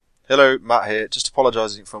Hello, Matt here. Just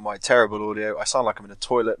apologising for my terrible audio. I sound like I'm in a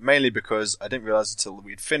toilet, mainly because I didn't realise until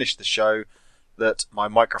we'd finished the show that my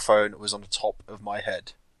microphone was on the top of my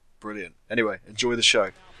head. Brilliant. Anyway, enjoy the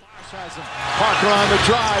show. Parker on the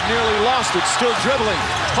drive, nearly lost it, still dribbling.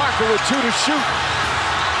 Parker with 2 to shoot.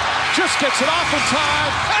 Just gets it off in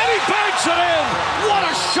time, and he banks it in! What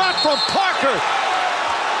a shot from Parker!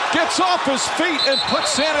 Gets off his feet and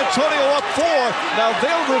puts San Antonio up 4. Now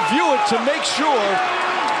they'll review it to make sure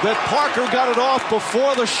that Parker got it off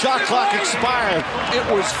before the shot clock expired. It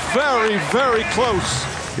was very, very close.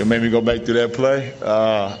 You made me go back through that play.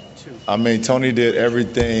 Tony did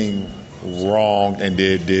everything wrong and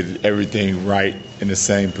did everything right in the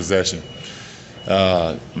same possession.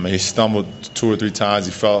 He stumbled 2 or 3 times.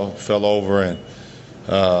 He fell over, and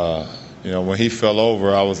when he fell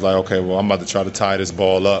over, I was like, okay, well, I'm about to try to tie this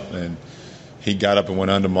ball up. And he got up and went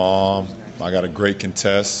under my arm. I got a great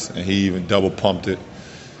contest, and he even double pumped it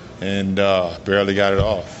and barely got it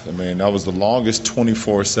off. That was the longest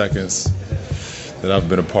 24 seconds that I've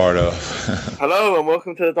been a part of. Hello and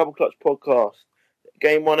welcome to the Double Clutch podcast.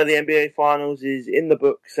 Game 1 of the NBA Finals is in the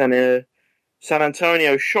books, and San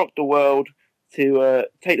Antonio shocked the world to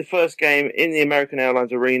take the first game in the American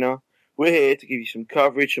Airlines Arena. We're here to give you some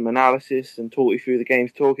coverage, some analysis, and talk you through the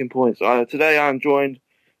game's talking points. Today I am joined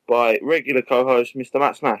by regular co-host Mr.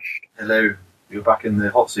 Matt Smashed. Hello. You're back in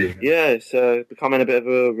the hot seat again. Yeah, it's becoming a bit of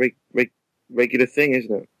a regular thing,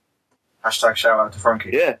 isn't it? Hashtag shout out to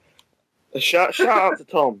Frankie. Yeah. Shout out to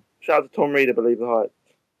Tom. Shout out to Tom Reeder, Believe the Hype.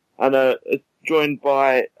 And joined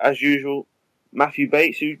by, as usual, Matthew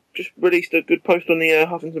Bates, who just released a good post on the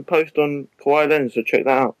Huffington Post on Kawhi Leonard, so check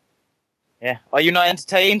that out. Yeah. Are you not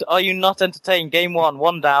entertained? Are you not entertained? Game 1,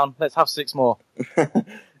 1 down. Let's have 6 more.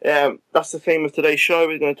 Yeah, that's the theme of today's show.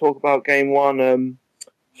 We're going to talk about Game 1.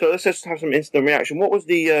 So let's just have some instant reaction. What was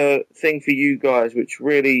the thing for you guys which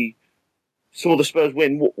really saw the Spurs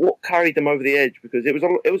win? What carried them over the edge? Because it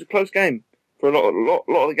was a close game for a lot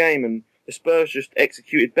of the game, and the Spurs just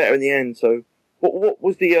executed better in the end. So what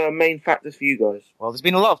was the main factors for you guys? Well, there's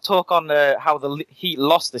been a lot of talk on how the Heat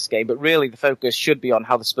lost this game, but really the focus should be on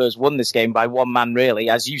how the Spurs won this game by one man, really.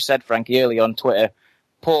 As you said, Frankie, earlier on Twitter,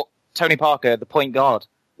 Tony Parker, the point guard.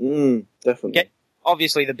 Definitely.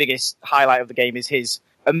 Obviously, the biggest highlight of the game is his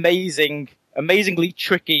amazingly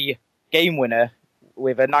tricky game winner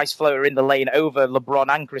with a nice floater in the lane over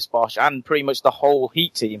LeBron and Chris Bosh and pretty much the whole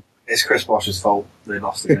Heat team. It's Chris Bosh's fault they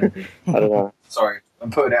lost the game. I don't know. Sorry,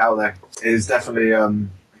 I'm putting it out there. It was definitely,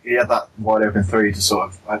 he had that wide open 3 to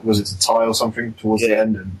sort of, was it to tie or something towards the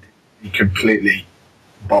end, and he completely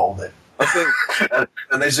bottled it. I think,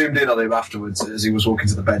 and they zoomed in on him afterwards as he was walking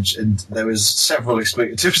to the bench, and there was several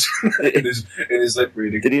expletives in his lip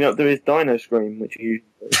reading. did he not do his dino scream, which he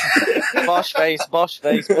Bosh face.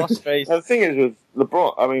 The thing is with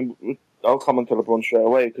LeBron, I'll come on to LeBron straight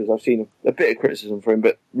away because I've seen a bit of criticism for him,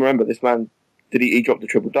 but remember, this man, he dropped the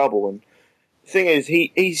triple-double, and the thing is,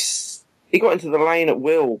 he got into the lane at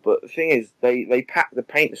will, but the thing is, they packed the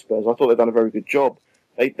paint, the Spurs. I thought they'd done a very good job.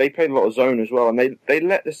 They played a lot of zone as well, and they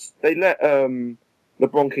let LeBron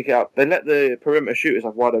kick it out. They let the perimeter shooters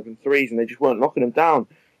have wide open threes, and they just weren't knocking them down.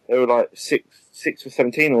 They were like 6 for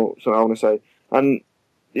 17 or something, I want to say. And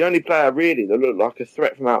the only player really that looked like a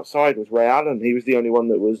threat from outside was Ray Allen. He was the only one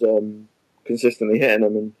that was consistently hitting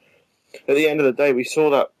them. And at the end of the day, we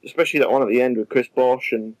saw that, especially that one at the end with Chris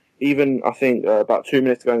Bosh, and even I think about 2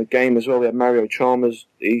 minutes to go in the game as well, we had Mario Chalmers.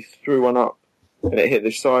 He threw one up, and it hit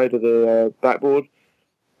the side of the backboard.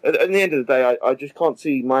 At the end of the day, I just can't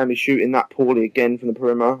see Miami shooting that poorly again from the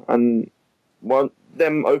perimeter. And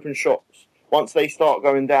them open shots, once they start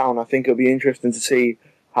going down, I think it'll be interesting to see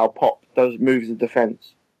how Pop moves the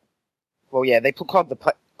defence. Well, yeah, they clogged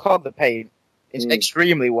the paint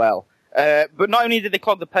extremely well. But not only did they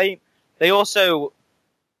clog the paint, they also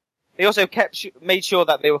made sure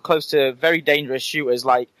that they were close to very dangerous shooters.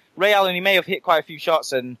 Like Ray Allen, he may have hit quite a few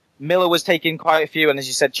shots, and Miller was taking quite a few, and as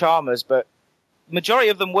you said, Chalmers, but majority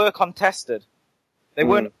of them were contested. They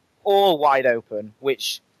weren't all wide open,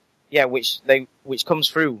 which comes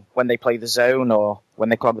through when they play the zone or when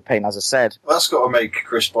they clog the paint, as I said. Well, that's got to make the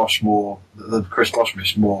Chris Bosh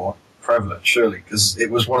miss more prevalent, surely, because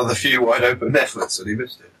it was one of the few wide open efforts and he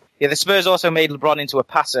missed it. Yeah, the Spurs also made LeBron into a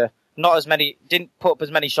passer. Didn't put up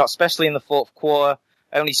as many shots, especially in the fourth quarter,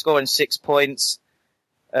 only scoring 6 points.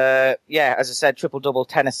 As I said, triple-double,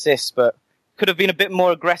 10 assists, but could have been a bit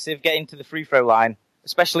more aggressive getting to the free throw line,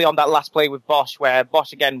 especially on that last play with Bosh, where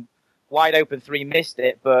Bosh, again, wide open 3, missed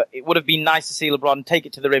it, but it would have been nice to see LeBron take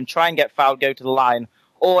it to the rim, try and get fouled, go to the line,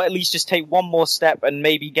 or at least just take one more step and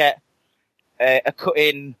maybe get a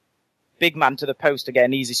cut-in big man to the post to get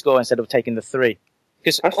an easy score instead of taking the 3.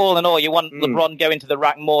 Because all in all, you want LeBron going to the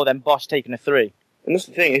rack more than Bosch taking a three. And that's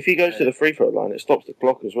the thing, if he goes to the free throw line, it stops the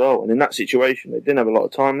clock as well. And in that situation, they didn't have a lot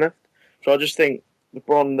of time left. So I just think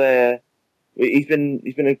LeBron there, he's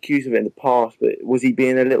been accused of it in the past, but was he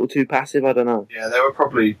being a little too passive? I don't know. Yeah, there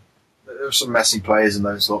were some messy plays in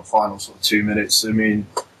those final 2 minutes. I mean,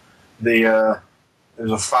 there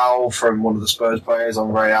was a foul from one of the Spurs players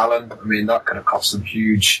on Ray Allen. I mean, that could have cost them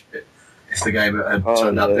huge if the game had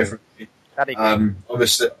turned out differently.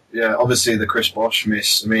 Obviously the Chris Bosh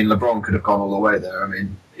miss. I mean, LeBron could have gone all the way there. I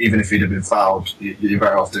mean, even if he'd have been fouled, you're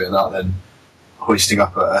better off doing that than hoisting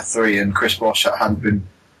up a three. And Chris Bosh hadn't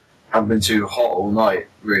been too hot all night.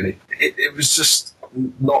 Really, it was just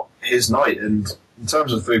not his night. And in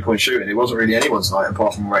terms of 3-point shooting, it wasn't really anyone's night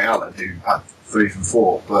apart from Ray Allen, who had 3 from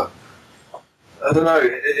 4. But I don't know.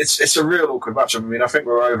 It's a real awkward matchup. I mean, I think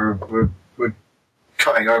we're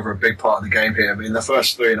cutting over a big part of the game here. I mean, the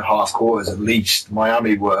first 3.5 quarters at least,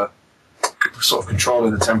 Miami were sort of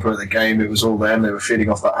controlling the tempo of the game. It was all them. They were feeding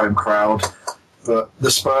off that home crowd. But the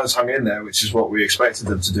Spurs hung in there, which is what we expected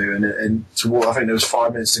them to do. And I think there was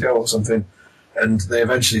 5 minutes to go or something. And they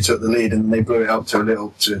eventually took the lead and they blew it up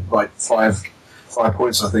to like 5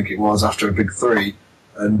 points, I think it was, after a big 3.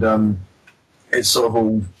 And it sort of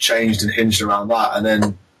all changed and hinged around that. And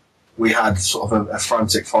then we had sort of a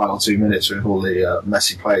frantic final 2 minutes with all the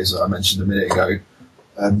messy plays that I mentioned a minute ago.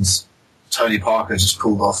 And Tony Parker just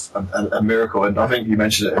pulled off a miracle. And I think you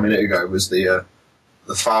mentioned it a minute ago, was the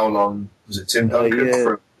foul on, was it Tim Duncan?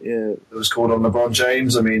 That was called on LeBron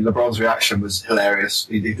James. I mean, LeBron's reaction was hilarious.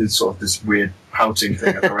 He did sort of this weird pouting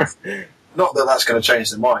thing at the ref. Not that that's going to change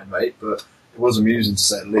their mind, mate, but it was amusing to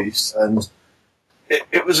say the least. And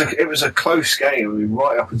it was a close game. I mean,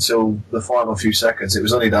 right up until the final few seconds, it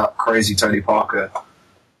was only that crazy Tony Parker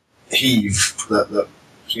heave that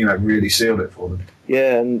really sealed it for them.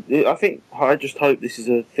 Yeah, and I just hope this is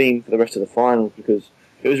a theme for the rest of the finals, because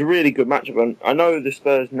it was a really good matchup. And I know the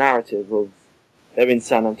Spurs narrative of they're in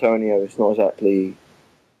San Antonio, it's not exactly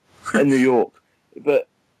in New York, but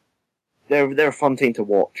they're a fun team to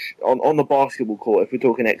watch. On the basketball court, if we're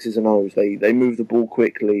talking X's and O's, they move the ball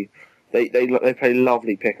quickly. They play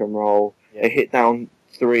lovely pick and roll. Yeah. They hit down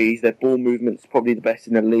threes. Their ball movement's probably the best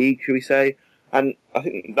in the league, should we say? And I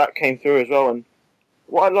think that came through as well. And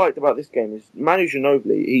what I liked about this game is Manu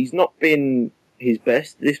Ginobili. He's not been his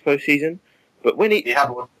best this postseason, but when he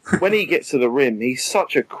when he gets to the rim, he's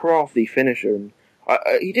such a crafty finisher. And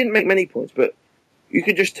he didn't make many points, but you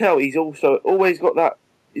could just tell he's also always got that.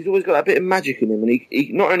 He's always got that bit of magic in him, and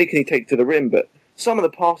he not only can he take it to the rim, but some of the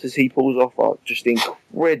passes he pulls off are just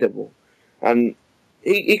incredible. And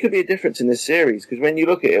he could be a difference in this series, because when you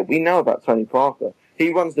look at it, we know about Tony Parker.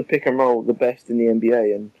 He runs the pick and roll the best in the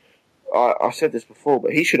NBA, and I said this before,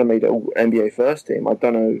 but he should have made it all NBA first team. I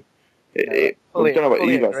don't know. I don't know what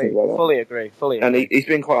you guys think about that. Fully agree. And he's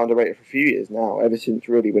been quite underrated for a few years now, ever since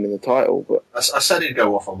really winning the title. But I said he'd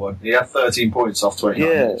go off on one. He had 13 points off 29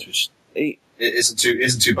 minutes, which it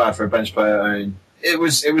isn't too bad for a bench player. I mean, it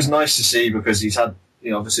was nice to see, because he's had,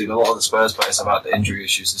 obviously a lot of the Spurs players have had injury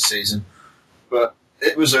issues this season, but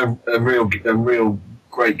it was a real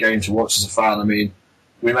great game to watch as a fan. I mean,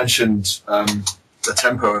 we mentioned the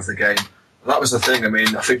tempo of the game. That was the thing. I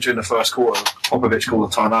mean, I think during the first quarter, Popovich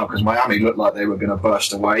called a timeout because Miami looked like they were going to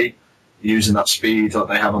burst away using that speed that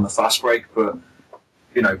they have on the fast break. But,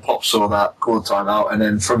 Pop saw that, called a timeout, and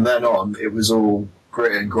then from then on, it was all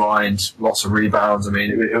grit and grind, lots of rebounds. I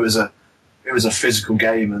mean, it was a physical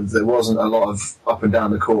game, and there wasn't a lot of up and down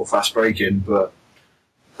the court fast breaking. But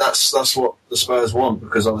that's what the Spurs want,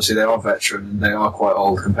 because obviously they are veteran and they are quite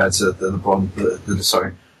old compared to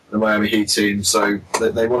the Miami Heat team, so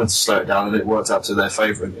they wanted to slow it down, and it worked out to their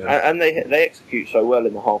favour. And they execute so well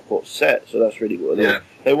in the half-court set, so that's really good.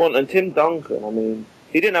 They want. And Tim Duncan, I mean,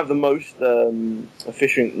 he didn't have the most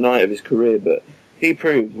efficient night of his career, but he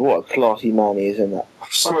proved what a classy man he is in that.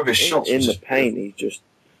 Some of his shots in the paint,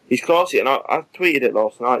 he's classy, and I tweeted it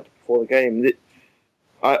last night before the game.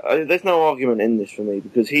 There's no argument in this for me,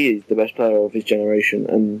 because he is the best player of his generation,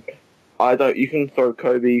 and you can throw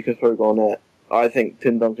Kobe, you can throw Garnett. I think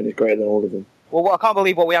Tim Duncan is greater than all of them. Well, I can't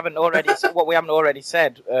believe what we haven't already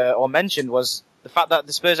said or mentioned was the fact that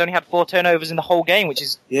the Spurs only had 4 turnovers in the whole game, which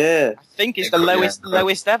is I think is the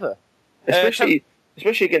lowest ever. Especially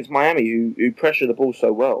against Miami, who pressure the ball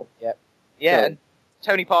so well. Yeah. So. And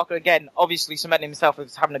Tony Parker again, obviously cementing himself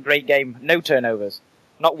as having a great game. No turnovers,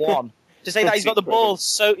 not one. To say that he's got the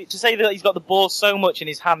ball so much in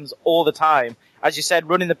his hands all the time, as you said,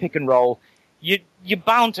 running the pick and roll. You're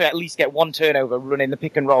bound to at least get 1 turnover running the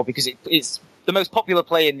pick and roll, because it's the most popular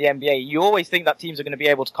play in the NBA. You always think that teams are going to be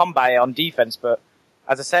able to combat it on defense, but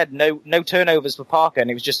as I said, no turnovers for Parker,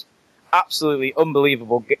 and it was just absolutely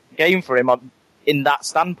unbelievable game for him in that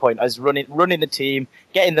standpoint, as running the team,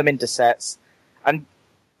 getting them into sets. And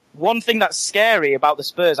one thing that's scary about the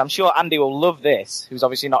Spurs, I'm sure Andy will love this, who's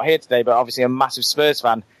obviously not here today, but obviously a massive Spurs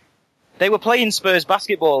fan. They were playing Spurs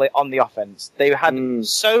basketball on the offense. They had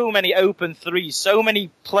so many open threes, so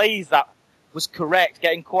many plays that was correct,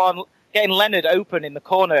 getting Leonard open in the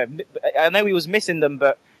corner. I know he was missing them,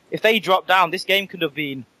 but if they dropped down, this game could have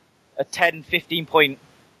been a 10, 15 point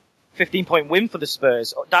win for the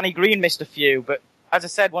Spurs. Danny Green missed a few, but as I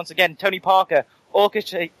said, once again, Tony Parker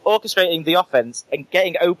orchestrating the offense and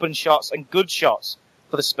getting open shots and good shots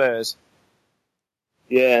for the Spurs.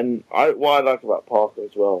 Yeah, and what I like about Parker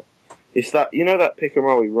as well is that, that pick and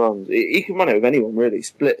roll he runs, he can run it with anyone really,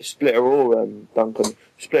 Splitter or Duncan.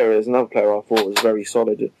 Splitter is another player I thought was very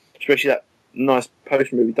solid, especially that nice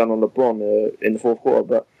post move he done on LeBron in the fourth quarter.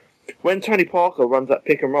 But when Tony Parker runs that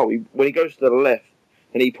pick and roll, when he goes to the left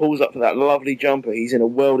and he pulls up for that lovely jumper, he's in a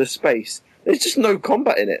world of space. There's just no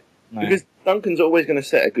combat in it. No. Because Duncan's always going to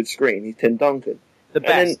set a good screen. He's Tim Duncan. The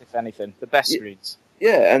best, if anything. The best screens.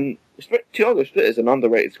 Yeah, and Thiago Splitter's an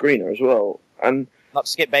underrated screener as well. And not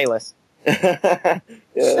Skip Bayless. Yeah,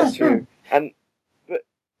 that's true. But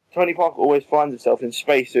Tony Parker always finds himself in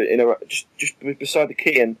space just beside the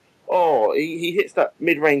key, and he hits that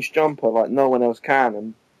mid-range jumper like no one else can,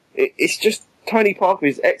 and it's just Tony Parker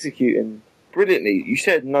is executing brilliantly. You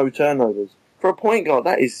said no turnovers for a point guard.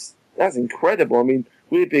 That's incredible. I mean,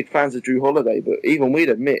 we're big fans of Drew Holiday, but even we'd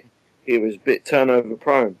admit he was a bit turnover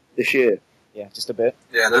prone this year. Yeah, just a bit.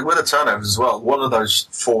 Yeah, with the turnovers as well. One of those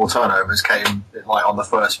 4 turnovers came like on the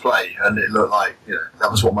first play, and it looked like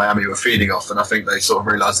that was what Miami were feeding off. And I think they sort of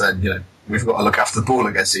realised then we've got to look after the ball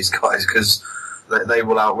against these guys because they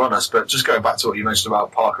will outrun us. But just going back to what you mentioned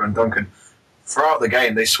about Parker and Duncan, throughout the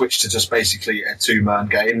game they switched to just basically a 2-man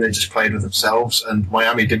game. They just played with themselves, and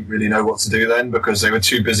Miami didn't really know what to do then because they were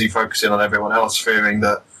too busy focusing on everyone else, fearing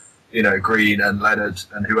that Green and Leonard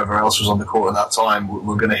and whoever else was on the court at that time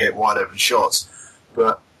were going to hit wide open shots.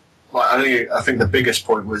 But I think the biggest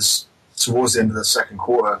point was towards the end of the second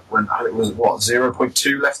quarter when I think it was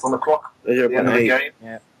 0.2 left on the clock at the end of the game.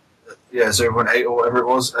 Yeah, 0.8 or whatever it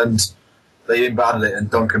was, and they inbounded it, and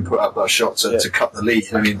Duncan put up that shot to cut the lead.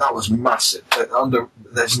 I mean, that was massive.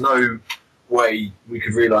 There's no way we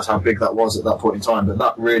could realise how big that was at that point in time, but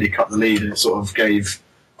that really cut the lead, and it sort of gave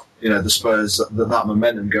the Spurs that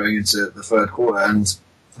momentum going into the third quarter, and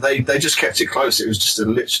they just kept it close. It was just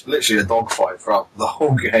literally a dogfight throughout the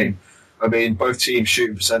whole game. I mean, both teams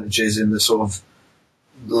shooting percentages in the sort of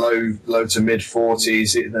low to mid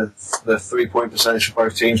 40s. The 3-point percentage for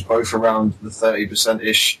both teams, both around the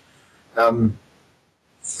 30%-ish.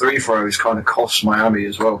 Free throws kind of cost Miami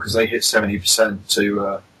as well because they hit 70%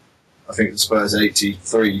 to I think the Spurs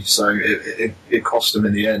 83, so it cost them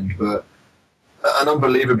in the end. But an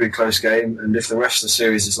unbelievably close game, and if the rest of the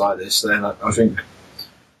series is like this, then I think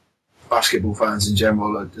basketball fans in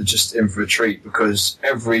general are just in for a treat because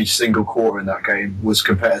every single quarter in that game was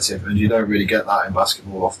competitive, and you don't really get that in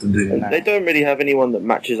basketball often, do you? They don't really have anyone that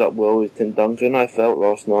matches up well with Tim Duncan, I felt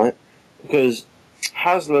last night, because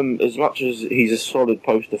Haslam, as much as he's a solid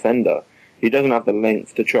post defender, he doesn't have the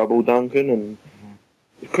length to trouble Duncan, and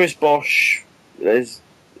Chris Bosh,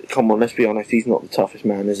 come on, let's be honest, he's not the toughest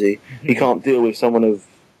man, is he? He can't deal with someone of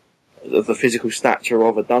the physical stature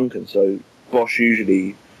of a Duncan, so Bosh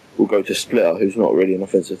usually will go to Splitter, who's not really an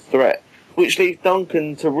offensive threat, which leaves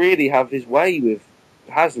Duncan to really have his way with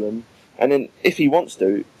Haslam, and then if he wants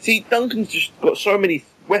to, see, Duncan's just got so many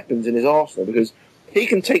weapons in his arsenal, because he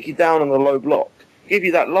can take you down on the low block, give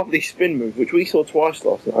you that lovely spin move, which we saw twice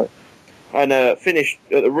last night, and finish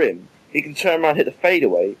at the rim. He can turn around, hit the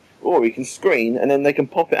fadeaway, or he can screen, and then they can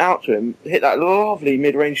pop it out to him, hit that lovely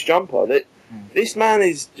mid-range jumper. This man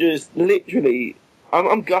is just literally...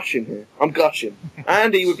 I'm gushing here. I'm gushing.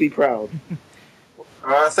 Andy would be proud.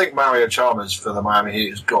 I think Mario Chalmers for the Miami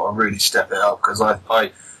Heat has got to really step it up, because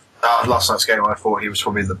last night's game I thought he was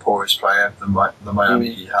probably the poorest player the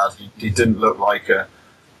Miami Heat had. He didn't look like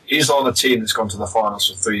he's on a team that's gone to the finals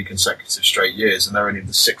for 3 consecutive straight years, and they're only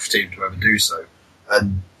the 6th team to ever do so.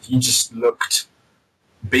 And he just looked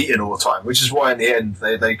beaten all the time, which is why in the end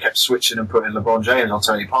they kept switching and putting LeBron James on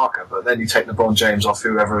Tony Parker. But then you take LeBron James off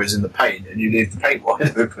whoever is in the paint, and you leave the paint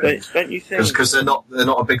wide open. Don't you think? Because they're not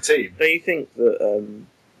a big team. Don't you think that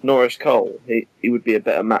Norris Cole he would be a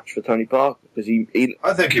better match for Tony Parker, because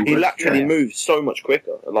I think he laterally moves so much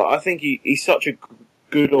quicker. Like, I think he's such a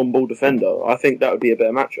good on-ball defender. I think that would be a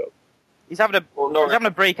better matchup. He's having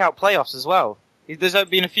a breakout playoffs as well. There's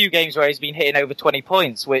been a few games where he's been hitting over 20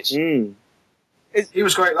 points, which He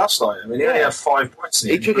was great last night. I mean, he only had 5 points.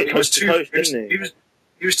 He took it coast to coast, didn't he?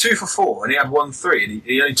 He was 2 for 4, and he had 1-3, and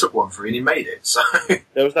he only took 1-3, and he made it. So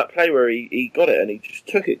there was that play where he got it, and he just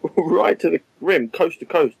took it right to the rim, coast to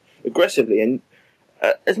coast, aggressively. And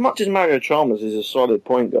as much as Mario Chalmers is a solid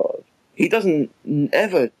point guard, he doesn't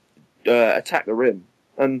ever attack the rim.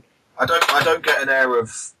 And I don't get an air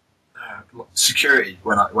of security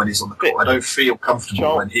when he's on the court. I don't feel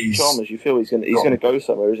comfortable when he's Chalmers. You feel he's gonna go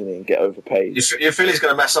somewhere, isn't he, and get overpaid. You feel he's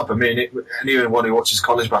going to mess up. I mean, anyone who watches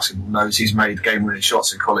college basketball knows he's made game-winning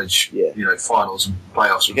shots in college, finals and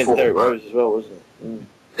playoffs. Against Derrick Rose as well, wasn't it? Mm.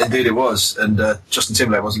 Indeed, it was, and Justin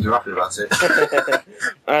Timberlake wasn't too happy about it.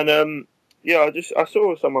 And I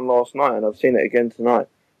saw someone last night, and I've seen it again tonight.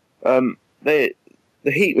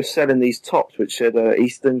 The Heat was selling these tops which said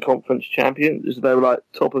Eastern Conference champions. They were like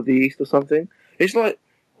top of the East or something. It's like,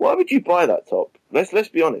 why would you buy that top? Let's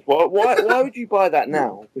be honest. Why would you buy that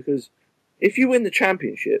now? Because if you win the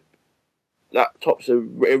championship, that tops are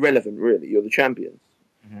irrelevant, really. You're the champions.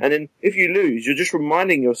 Mm-hmm. And then if you lose, you're just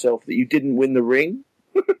reminding yourself that you didn't win the ring.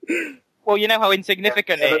 Well, you know how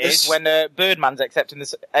insignificant it is when Birdman's accepting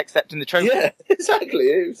the trophy. Yeah,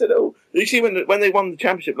 exactly. He said, you see, when they won the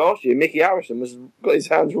championship last year, Mickey Harrison got his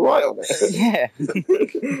hands right on it. Yeah.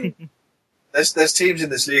 There's teams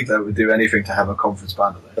in this league that would do anything to have a conference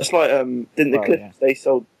band on it. That's like, didn't the Clippers? Yeah. They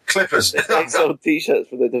sold Clippers. They sold T-shirts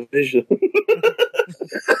for the division.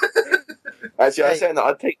 Actually, I said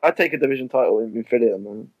that I'd take a division title in Philly,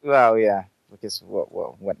 man. Well, yeah. Because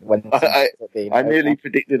when I nearly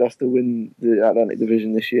predicted us to win the Atlantic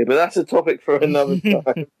Division this year, but that's a topic for another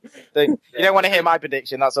time. You don't want to hear my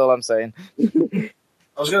prediction. That's all I'm saying. I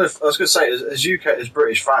was going to say, as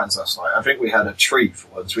British fans last night, I think we had a treat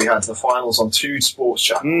for once. We had the finals on 2 sports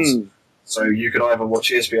channels, so you could either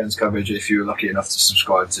watch ESPN's coverage if you were lucky enough to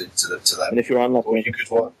subscribe to them, and if you're unlucky, or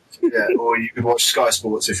you could watch Sky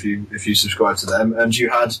Sports if you subscribe to them, and you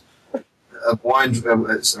had a wide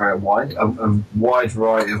variety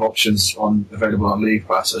of options available on League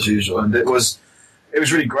Pass as usual, and it was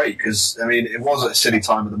really great because I mean it was at a silly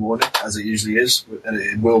time of the morning as it usually is, and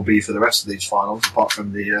it will be for the rest of these finals apart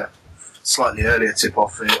from the slightly earlier tip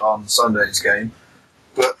off on Sunday's game.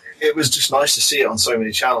 But it was just nice to see it on so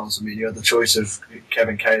many channels. I mean, you had the choice of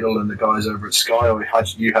Kevin Cadle and the guys over at Sky, or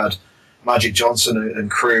you had Magic Johnson and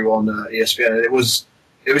crew on ESPN, and it was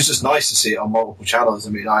just nice to see it on multiple channels.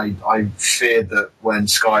 I mean, I feared that when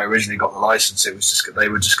Sky originally got the license, they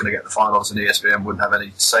were just going to get the finals and ESPN wouldn't have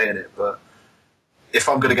any say in it. But if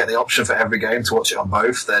I'm going to get the option for every game to watch it on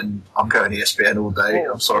both, then I'm going ESPN all day.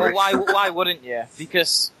 I'm sorry. Well, why wouldn't you?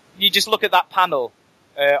 Because you just look at that panel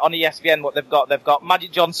on ESPN, what they've got. They've got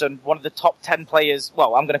Magic Johnson, one of the top 10 players.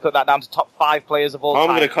 Well, I'm going to cut that down to top 5 players of all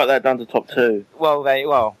time. I'm going to cut that down to top 2.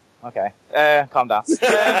 Okay. Calm down.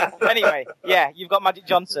 Anyway, yeah, you've got Magic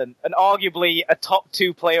Johnson, and arguably a top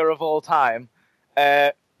 2 player of all time.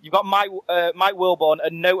 You've got Mike Wilborn,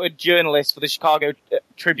 a noted journalist for the Chicago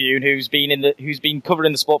Tribune, who's been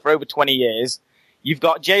covering the sport for over 20 years. You've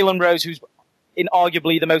got Jalen Rose, who's in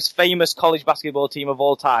arguably the most famous college basketball team of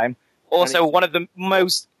all time. Also, one of the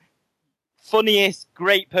most funniest,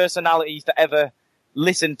 great personalities to ever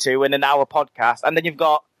listen to in an hour podcast. And then you've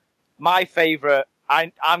got my favourite.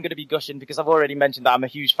 I'm going to be gushing because I've already mentioned that I'm a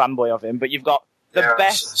huge fanboy of him, but you've got the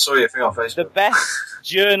best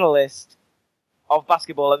journalist of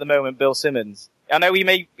basketball at the moment, Bill Simmons. I know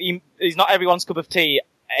he's not everyone's cup of tea,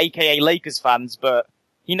 aka Lakers fans, but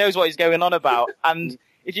he knows what he's going on about. And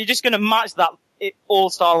if you're just going to match that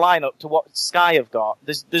all-star lineup to what Sky have got,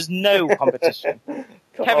 there's no competition.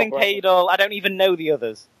 Kevin Cadle, I don't even know the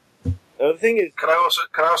others. The thing is, can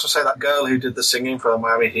I also say that girl who did the singing for the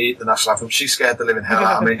Miami Heat, the national anthem, she scared the living hell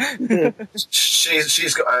out of me.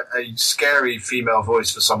 She's got a scary female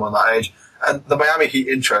voice for someone that age. And the Miami Heat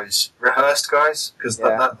intros rehearsed, guys, because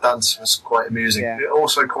that dance was quite amusing. Yeah.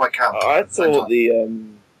 Also quite camp. I thought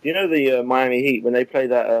the Miami Heat when they play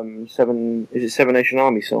that Seven Nation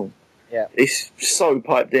Army song. Yeah, it's so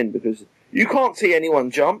piped in because you can't see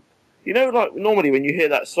anyone jump. You know, like normally when you hear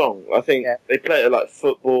that song, I think they play it at like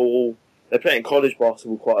football. They play it in college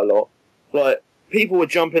basketball quite a lot. Like, people were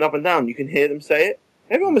jumping up and down. You can hear them say it.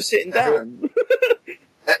 Everyone was sitting down.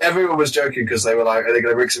 Everyone was joking because they were like, "Are they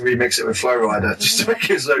going to remix it with Flow Rider just to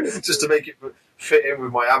make it fit in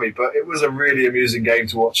with Miami?" But it was a really amusing game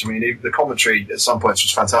to watch. I mean, the commentary at some points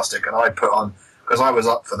was fantastic, and I put on because I was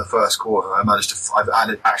up for the first quarter. I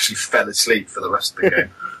actually fell asleep for the rest of the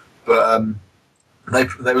game. But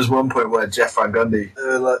there was one point where Jeff Van Gundy,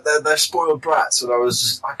 they're spoiled brats, and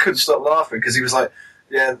I couldn't stop laughing because he was like,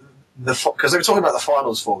 because they were talking about the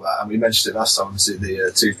finals format, and we mentioned it last time,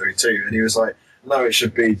 the 2-3-2, and he was like, no, it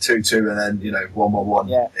should be 2-2 and then,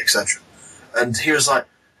 1-1-1, etc. And he was like,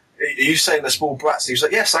 are you saying they're spoiled brats? And he was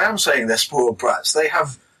like, yes, I am saying they're spoiled brats. They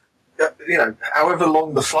have, however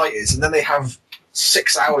long the flight is, and then they have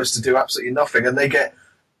 6 hours to do absolutely nothing, and they get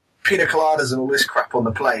pina coladas and all this crap on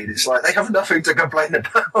the plane. It's like they have nothing to complain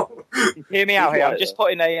about. Hear me out here. I'm just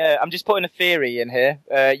putting a theory in here.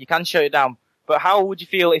 You can shut it down. But how would you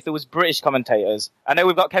feel if there was British commentators? I know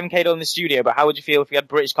we've got Kevin Cato in the studio, but how would you feel if we had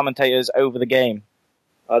British commentators over the game?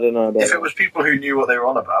 I don't know. If it was people who knew what they were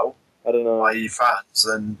on about, I don't know. i.e. fans,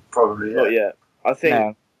 then probably. Not yet. I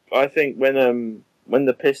think when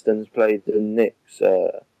the Pistons played the Knicks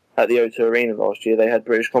at the O2 Arena last year, they had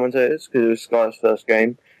British commentators because it was Sky's first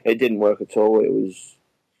game. It didn't work at all.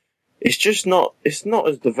 It's not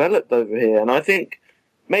as developed over here, and I think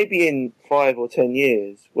maybe in 5 or 10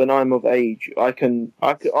 years, when I'm of age, I can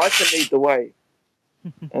lead the way.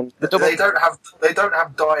 And they don't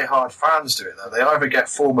have die-hard fans do it though. They either get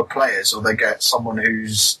former players or they get someone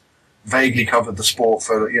who's vaguely covered the sport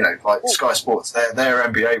for like Sky Sports. Their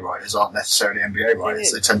NBA writers aren't necessarily NBA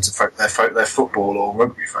writers. They tend to they're football or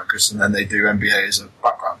rugby focused, and then they do NBA as a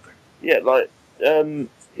background thing. Yeah, like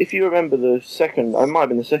if you remember it might have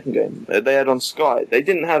been the second game they had on Sky. They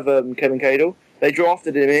didn't have Kevin Cadle. They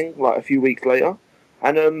drafted him in like a few weeks later,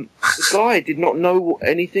 and the guy did not know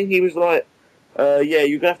anything. He was like, you're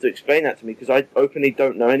going to have to explain that to me because I openly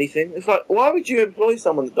don't know anything. It's like, why would you employ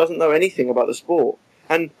someone that doesn't know anything about the sport?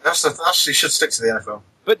 And he should stick to the NFL.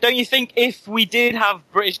 But don't you think if we did have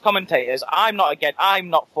British commentators, I'm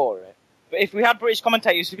not for it, but if we had British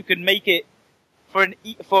commentators who could make it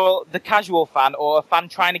for the casual fan or a fan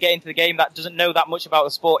trying to get into the game that doesn't know that much about the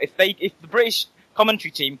sport, if the British commentary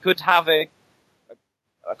team could have a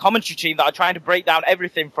commentary team that are trying to break down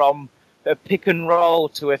everything from a pick and roll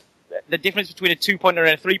to the difference between a 2-pointer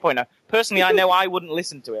and a 3-pointer. Personally, I know I wouldn't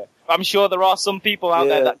listen to it. But I'm sure there are some people out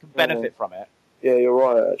there that could benefit from it. Yeah, you're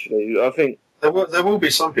right, actually. I think there will be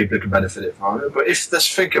some people who can benefit from it, but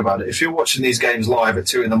let's think about it. If you're watching these games live at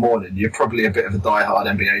 2 a.m, you're probably a bit of a die-hard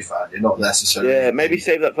NBA fan. You're not necessarily... Yeah, maybe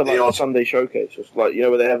save that for like a Sunday showcase. Just like,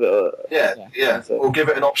 where they have it... Yeah. Or give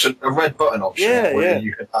it an option, a red button option, where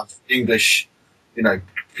you can have English,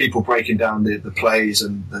 people breaking down the plays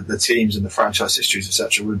and the teams and the franchise histories,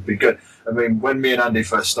 etc. would be good. I mean, when me and Andy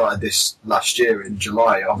first started this last year in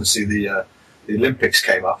July, obviously the Olympics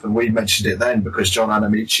came up, and we mentioned it then because John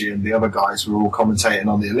Anamici and the other guys were all commentating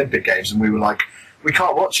on the Olympic Games, and we were like, we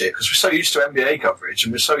can't watch it because we're so used to NBA coverage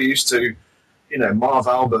and we're so used to, Marv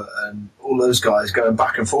Albert and all those guys going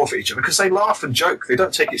back and forth at each other because they laugh and joke. They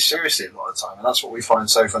don't take it seriously a lot of the time, and that's what we find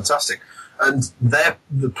so fantastic. And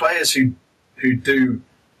the players who do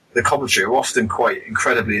the commentary are often quite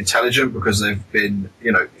incredibly intelligent because they've been,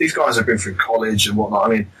 these guys have been through college and whatnot. I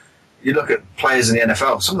mean, you look at players in the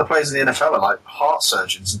NFL, some of the players in the NFL are like heart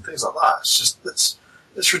surgeons and things like that. It's just,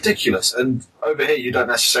 it's ridiculous. And over here, you don't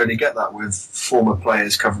necessarily get that with former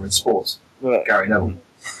players covering sports. Right. Gary Neville.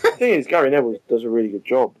 The thing is, Gary Neville does a really good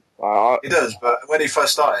job. He does, but when he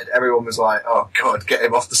first started, everyone was like, oh, God, get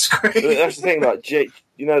him off the screen. That's the thing, like,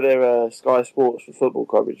 their Sky Sports for football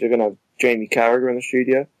coverage, they're going to have Jamie Carragher in the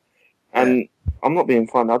studio. And I'm not being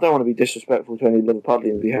funny. I don't want to be disrespectful to any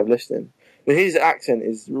Liverpudlians we have listening. But his accent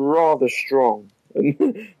is rather strong.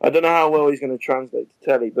 And I don't know how well he's going to translate to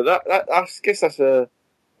telly. But I guess that's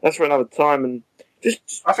for another time. And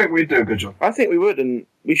I think we'd do a good job. I think we would, and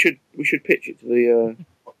we should pitch it to the...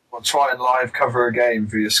 We'll try and live cover a game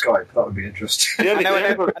via Skype. That would be interesting. I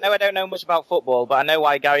know I don't know much about football, but I know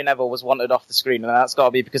why Gary Neville was wanted off the screen, and that's got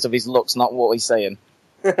to be because of his looks, not what he's saying.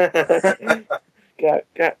 I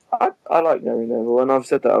like Gary Neville, and I've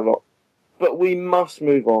said that a lot. But we must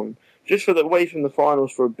move on. Just away from the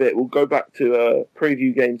finals for a bit. We'll go back to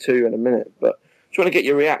preview game 2 in a minute. But just want to get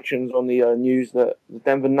your reactions on the news that the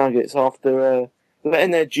Denver Nuggets, after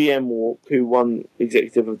letting their GM walk, who won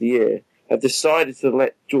Executive of the Year, have decided to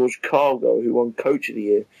let George Karl go, who won Coach of the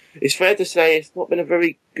Year. It's fair to say it's not been a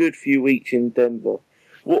very good few weeks in Denver.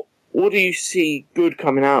 What do you see good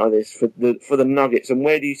coming out of this for the Nuggets, and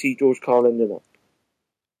where do you see George Karl ending up?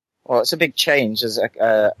 Well, it's a big change,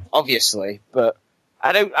 obviously, but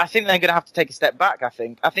I think they're going to have to take a step back. I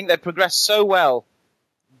think they've progressed so well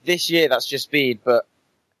this year that's just been, but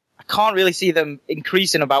I can't really see them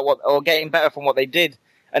increasing or getting better from what they did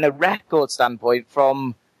in a record standpoint.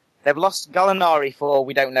 They've lost Gallinari for,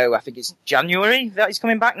 we don't know, I think it's January that he's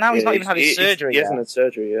coming back now. He's not even had his surgery yet. He hasn't had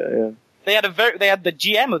surgery yet, yeah. They had the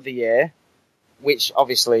GM of the year, which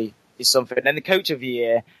obviously is something, and the Coach of the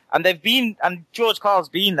Year, and George Karl's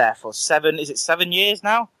been there for 7 years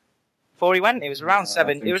now? Before he went? It was around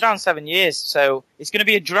 7 years, so it's going to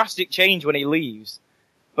be a drastic change when he leaves.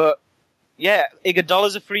 But, Yeah,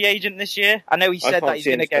 Iguodala's a free agent this year. I know he said that he's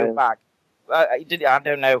going to go back. I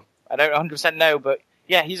don't know. I don't 100% know, but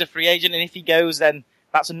yeah, he's a free agent, and if he goes, then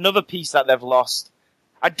that's another piece that they've lost.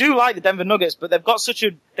 I do like the Denver Nuggets, but they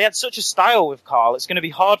had such a style with Carl. It's going to be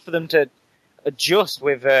hard for them to adjust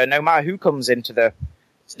with no matter who comes into the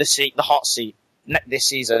hot seat this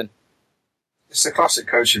season. It's the classic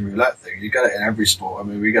coaching roulette thing. You get it in every sport. I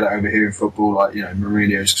mean, we get it over here in football. Like,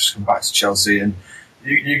 Mourinho's just come back to Chelsea, and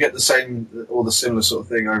you get the same or the similar sort of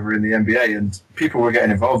thing over in the NBA. And people were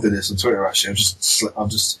getting involved in this on Twitter. Actually, I've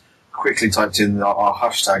just quickly typed in our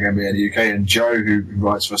hashtag NBA in the UK, and Joe, who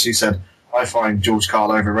writes for us, he said, "I find George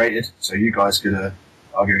Karl overrated." So you guys could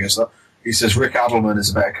argue against that. He says Rick Adelman is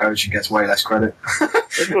a better coach and gets way less credit.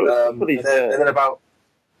 And then about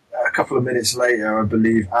a couple of minutes later, I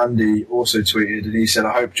believe Andy also tweeted, and he said,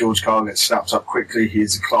 "I hope George Karl gets snapped up quickly. He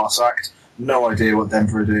is a class act. No idea what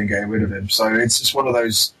Denver are doing getting rid of him." So it's just one of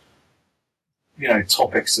those,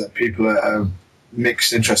 topics that people are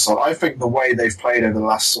mixed interest on. I think the way they've played over the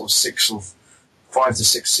last sort of 5 to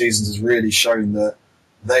 6 seasons has really shown that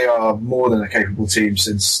they are more than a capable team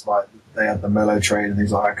since they had the Melo trade and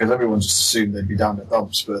things like that, because everyone just assumed they'd be down at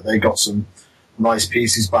dumps, but they got some nice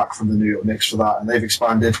pieces back from the New York Knicks for that, and they've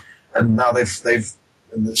expanded, and now they've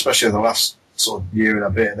and especially over the last sort of year and a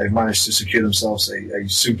bit, they've managed to secure themselves a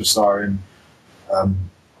superstar in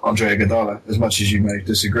Andre Iguodala. As much as you may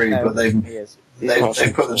disagree, but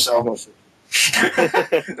they've put themselves.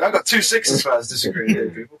 I've got 2 Sixers fans disagreeing here,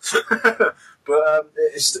 people. But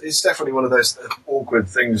it's definitely one of those awkward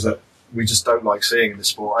things that we just don't like seeing in the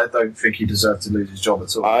sport. I don't think he deserved to lose his job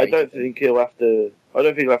at all. I don't think he'll have to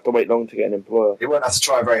wait long to get an employer. He won't have to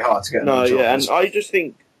try very hard to get another job. No, yeah, and I just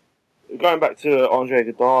think, going back to Andre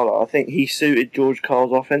Iguodala, I think he suited George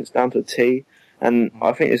Karl's offense down to a T, and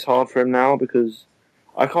I think it's hard for him now because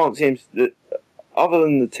I can't see him. Other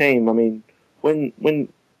than the team, I mean, when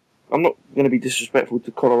I'm not going to be disrespectful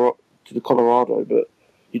to Colorado, but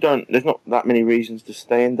there's not that many reasons to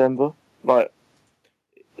stay in Denver.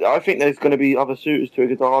 I think there's going to be other suitors to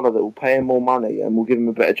Iguodala that will pay him more money and will give him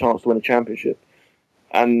a better chance to win a championship.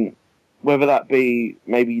 And whether that be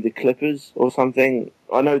maybe the Clippers or something,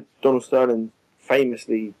 I know Donald Sterling's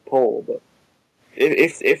famously poor, but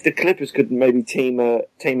if the Clippers could maybe team a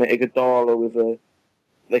Iguodala with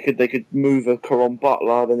they could move a Caron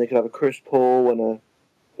Butler, then they could have a Chris Paul and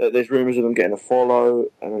there's rumours of them getting a Follow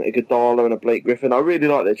and an Iguodala and a Blake Griffin. I really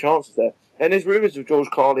like their chances there. And there's rumours of George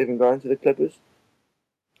Karl even going to the Clippers.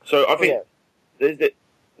 So I think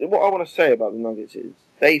what I want to say about the Nuggets is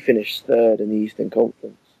they finished third in the Eastern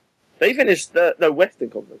Conference. They finished Western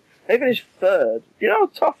Conference. They finished third. Do you know how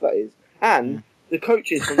tough that is? And the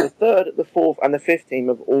coaches from the third, the fourth, and the fifth team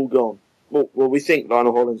have all gone. Well, we think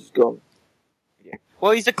Lionel Hollins is gone. Yeah.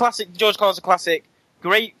 Well, he's a classic. George Karl's a classic.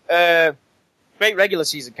 Great regular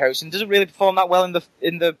season coach, and doesn't really perform that well in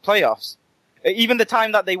the playoffs. Even the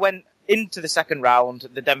time that they went into the second round,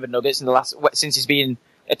 the Denver Nuggets, since he's been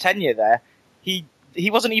a tenure there, he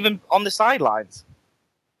wasn't even on the sidelines.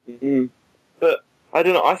 Mm-hmm. But I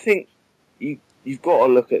don't know. I think you've got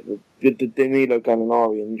to look at the Danilo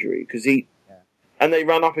Gallinari injury and they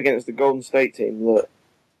ran up against the Golden State team that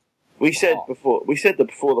we said before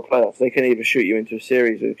the playoffs they can either shoot you into a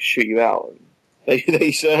series or shoot you out. And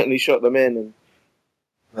they certainly shot them in,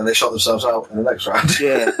 and they shot themselves out in the next round.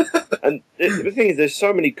 Yeah, and the thing is, there's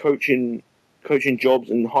so many coaching jobs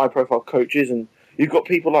and high profile coaches, and you've got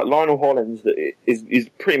people like Lionel Hollins that is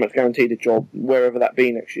pretty much guaranteed a job wherever that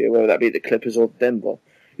be next year, whether that be at the Clippers or Denver.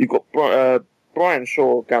 You've got Brian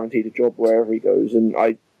Shaw guaranteed a job wherever he goes, and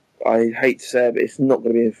I hate to say it, but it's not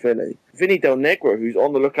going to be in Philly. Vinny Del Negro, who's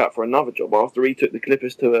on the lookout for another job after he took the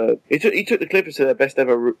Clippers to their best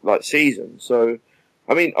ever season. So,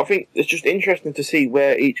 I mean, I think it's just interesting to see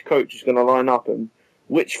where each coach is going to line up and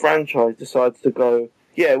which franchise decides to go,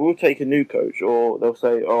 yeah, we'll take a new coach, or they'll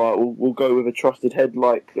say, all right, we'll go with a trusted head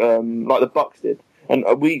like the Bucks did. And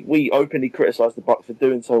we openly criticised the Bucks for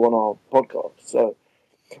doing so on our podcast. So,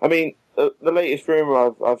 I mean, the latest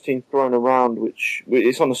rumour I've seen thrown around, which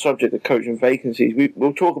it's on the subject of coaching vacancies.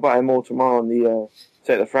 We'll talk about it more tomorrow on the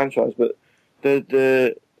State of the Franchise, but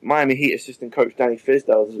the Miami Heat assistant coach Danny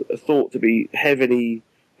Fizdale is thought to be heavily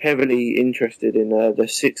interested in the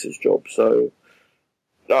Sixers job. So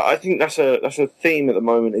I think that's a theme at the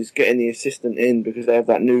moment, is getting the assistant in because they have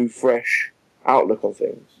that new, fresh outlook on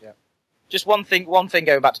things. Yeah. Just one thing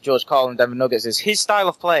going back to George Karl and Denver Nuggets is his style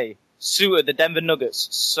of play suited the Denver Nuggets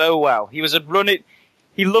so well. He was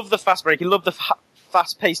he loved the fast break, he loved the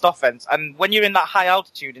fast-paced offense, and when you're in that high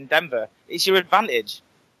altitude in Denver, it's your advantage.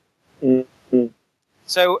 Mm-hmm.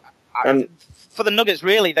 So, for the Nuggets,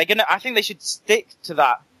 really, I think they should stick to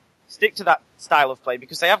that stick to that style of play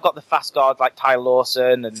because they have got the fast guards like Ty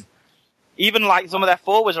Lawson and even like some of their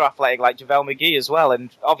forwards are athletic like JaVale McGee as well, and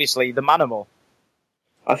obviously the Manimal.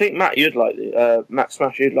 I think Matt, you'd like this. Matt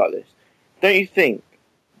Smash, you'd like this. Don't you think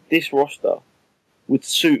this roster would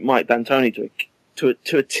suit Mike D'Antoni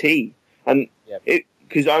to a T? And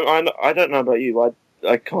because I don't know about you, but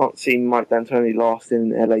I can't see Mike D'Antoni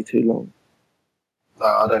lasting in LA too long. No,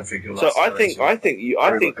 I don't think he'll. So I think you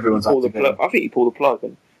pull the plug. I think you pull the plug,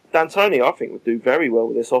 and D'Antoni I think would do very well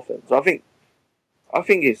with this offense. I think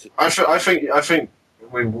it's. I think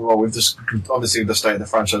we've just obviously with the state of the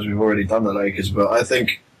franchise we've already done the Lakers, but I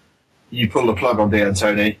think you pull the plug on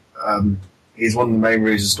D'Antoni. He's one of the main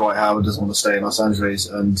reasons Dwight Howard doesn't want to stay in Los Angeles,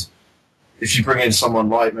 and if you bring in someone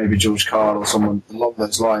like maybe George Karl or someone along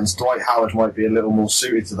those lines, Dwight Howard might be a little more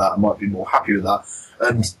suited to that and might be more happy with that.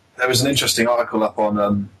 And there was an interesting article up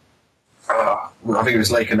on, I think it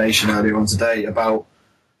was Laker Nation earlier on today about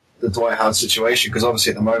the Dwight Howard situation, because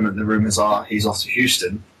obviously at the moment the rumours are he's off to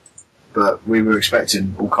Houston, but we were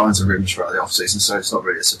expecting all kinds of rumours throughout the offseason, so it's not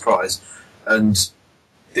really a surprise. And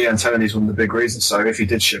D'Antoni's one of the big reasons. So if he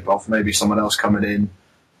did ship off, maybe someone else coming in,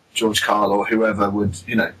 George Karl or whoever would,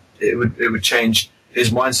 it would change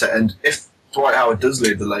his mindset. And if Dwight Howard does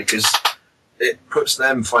leave the Lakers, it puts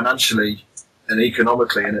them financially and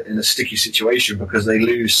economically in a sticky situation because they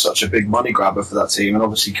lose such a big money grabber for that team. And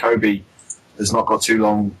obviously Kobe has not got too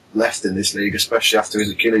long left in this league, especially after his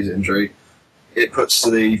Achilles injury. It puts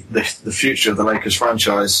the future of the Lakers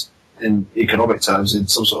franchise in economic terms in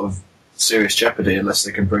some sort of serious jeopardy unless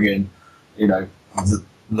they can bring in,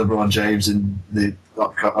 LeBron James in the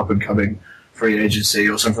up and coming free agency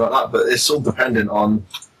or something like that. But it's all dependent on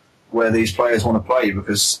where these players want to play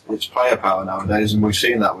because it's player power nowadays, and we've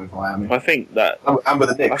seen that with Miami. I think that, and with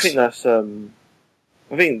the Knicks. I think that's.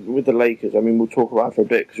 I think with the Lakers, we'll talk about it for a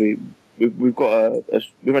bit because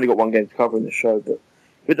we've only got one game to cover in the show, but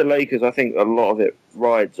with the Lakers, I think a lot of it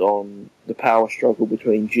rides on the power struggle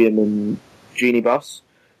between Jim and Jeannie Buss.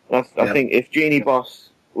 And I think if Jeannie Buss,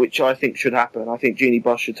 which I think should happen, I think Jeannie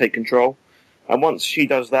Buss should take control. And once she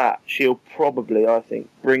does that, she'll probably, I think,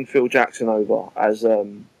 bring Phil Jackson over as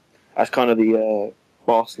kind of the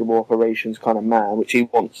basketball operations kind of man, which he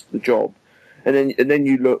wants the job. And then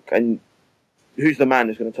you look, and who's the man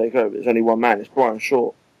who's going to take over? There's only one man. It's Brian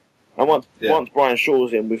Shaw. And once Brian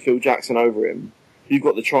Shaw's in with Phil Jackson over him, you've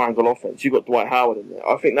got the triangle offense. You've got Dwight Howard in there.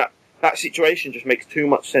 I think that situation just makes too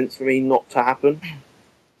much sense for me not to happen.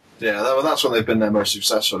 Yeah, that's when they've been their most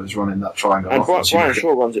successful, is running that triangle offense. And Brian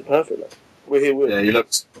Shaw runs it perfectly. We're here with. Yeah, you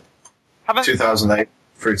looked 2008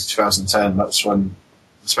 through to 2010. That's when,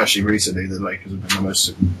 especially recently, the Lakers have been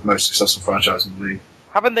the most successful franchise in the league.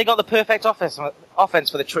 Haven't they got the perfect offense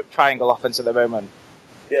for the triangle offense at the moment?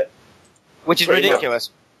 Yeah. Which is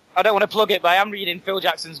ridiculous. I don't want to plug it, but I am reading Phil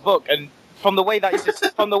Jackson's book, and from the way that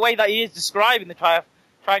he is describing the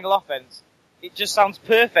triangle offense, it just sounds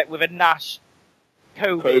perfect with a Nash,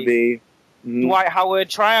 Kobe, Dwight Howard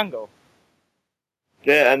triangle.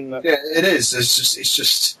 Yeah, and it is. It's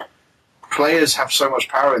just players have so much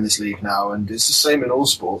power in this league now, and it's the same in all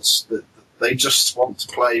sports that they just want to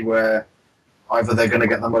play where either they're going to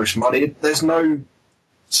get the most money. There's no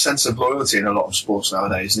sense of loyalty in a lot of sports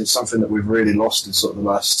nowadays, and it's something that we've really lost in sort of the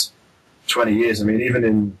last 20 years. I mean, even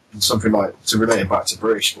in something like, to relate it back to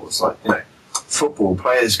British sports, like football,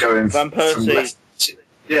 players going from left.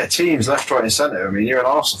 Yeah, teams left, right, and centre. I mean, you're an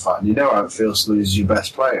Arsenal fan. You know how it feels to lose your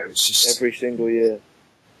best player. It's just every single year.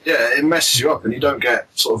 Yeah, it messes you up, and you don't get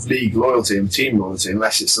sort of league loyalty and team loyalty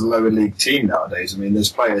unless it's a lower league team nowadays. I mean,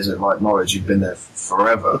 there's players at like Norwich who've been there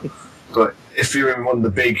forever, but if you're in one of the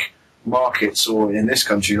big markets, or in this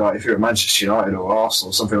country, like if you're at Manchester United or Arsenal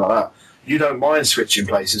or something like that, you don't mind switching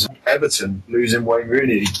places. Everton losing Wayne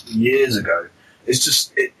Rooney years ago. It's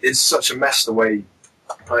just it's such a mess the way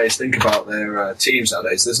players think about their teams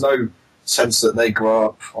nowadays. There's no sense that they grow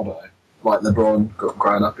up, I don't know, like LeBron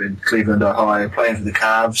growing up in Cleveland, Ohio, playing for the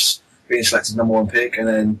Cavs, being selected number one pick, and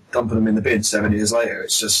then dumping them in the bin 7 years later.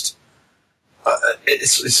 It's just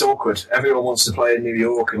it's awkward. Everyone wants to play in New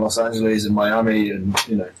York and Los Angeles and Miami, and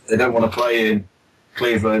they don't want to play in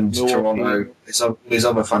Cleveland, Toronto. It's these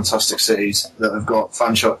other fantastic cities that have got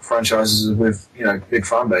franchises with big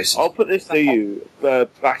fan bases. I'll put this to you,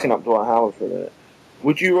 backing up Dwight Howard for a minute.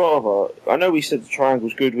 Would you rather? I know we said the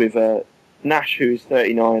triangle's good with Nash, who's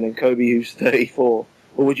 39, and Kobe, who's 34.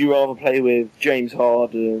 Or would you rather play with James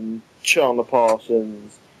Harden, Chandler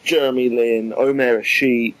Parsons, Jeremy Lin, Omer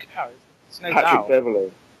Asik, Patrick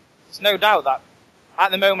Beverley? There's no doubt that at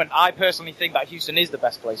the moment, I personally think that Houston is the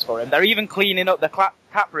best place for him. They're even cleaning up the cap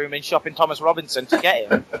room and shopping Thomas Robinson to get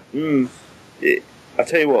him. I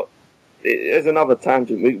tell you what, there's another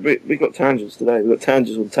tangent. We got tangents today. We got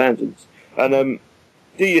tangents on tangents. And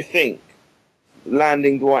do you think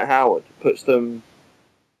landing Dwight Howard puts them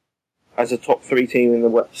as a top 3 team in the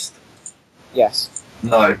West? Yes.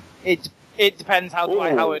 No. It depends how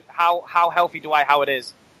Dwight Howard how healthy Dwight Howard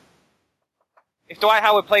is. If Dwight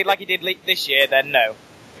Howard played like he did this year, then no.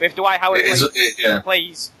 But if Dwight Howard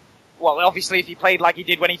plays, well, obviously if he played like he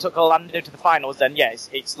did when he took Orlando to the finals, then yes,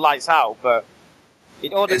 it's lights out. But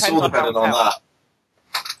it all depends on that.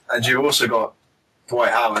 And you also got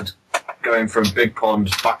Dwight Howard going from big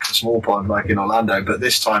pond back to small pond like in Orlando, but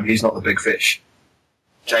this time he's not the big fish.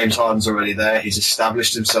 James Harden's already there. He's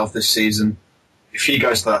established himself this season. If he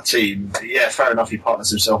goes to that team, yeah, fair enough, he partners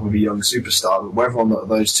himself with a young superstar, but whether or not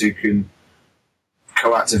those two can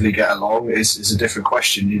coactively get along is a different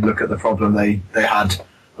question. You look at the problem they had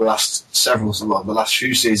the last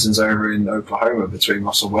few seasons over in Oklahoma between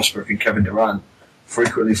Russell Westbrook and Kevin Durant,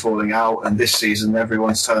 frequently falling out, and this season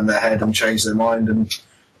everyone's turned their head and changed their mind, and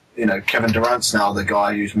Kevin Durant's now the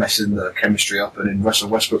guy who's messing the chemistry up, and in Russell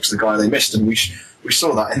Westbrook's the guy they missed, and we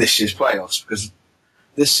saw that in this year's playoffs, because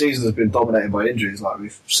this season has been dominated by injuries, like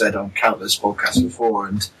we've said on countless podcasts before,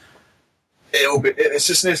 and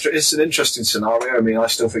it's an interesting scenario. I mean, I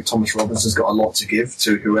still think Thomas Robinson's got a lot to give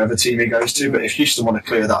to whoever team he goes to, but if Houston want to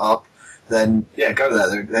clear that up, then yeah, go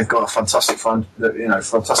there. They've got a fantastic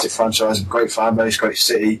fantastic franchise, great fan base, great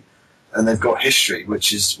city, and they've got history,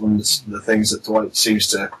 which is one of the things that Dwight seems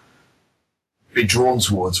to be drawn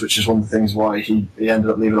towards, which is one of the things why he ended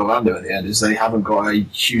up leaving Orlando at the end, is they haven't got a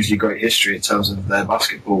hugely great history in terms of their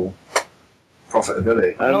basketball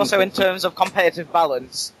profitability. And also in terms of competitive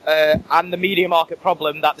balance and the media market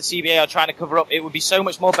problem that the CBA are trying to cover up, it would be so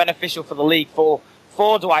much more beneficial for the league for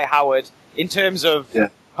Dwight Howard in terms of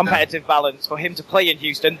competitive balance, for him to play in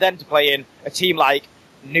Houston than to play in a team like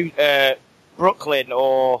Brooklyn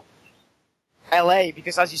or LA,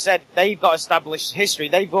 because as you said, they've got established history.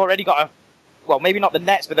 They've already got maybe not the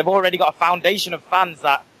Nets, but they've already got a foundation of fans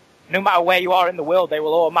that no matter where you are in the world, they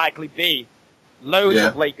will automatically be loads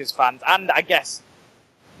of Lakers fans. And I guess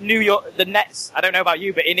New York, the Nets, I don't know about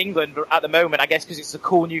you, but in England at the moment, I guess because it's a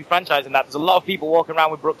cool new franchise and that, there's a lot of people walking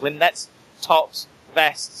around with Brooklyn Nets tops,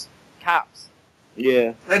 vests, caps.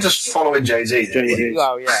 Yeah. They're just following Jay-Z.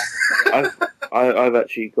 Oh, yeah. I've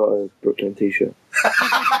actually got a Brooklyn t-shirt.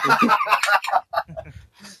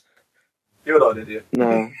 You're not an idiot.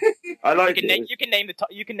 No. I like it. You can name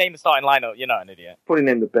the starting lineup. You're not an idiot. Probably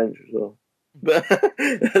name the bench as well. But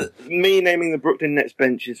me naming the Brooklyn Nets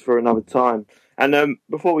bench is for another time. And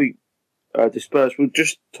before we disperse, we'll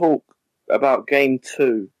just talk about Game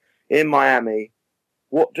 2 in Miami.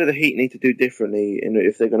 What do the Heat need to do differently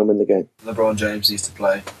if they're going to win the game? LeBron James needs to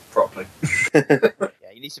play properly.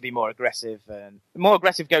 He needs to be more aggressive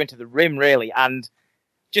going to the rim, really. And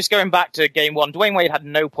just going back to Game 1, Dwayne Wade had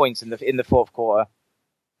no points in the fourth quarter.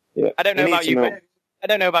 Yeah. I don't know about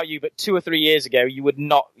you, but 2 or 3 years ago, you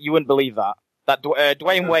wouldn't believe that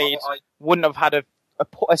Dwayne Wade wouldn't have had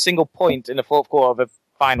a single point in the fourth quarter of a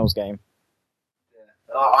finals game.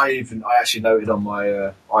 Yeah. I actually noted on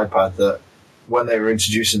my iPad that when they were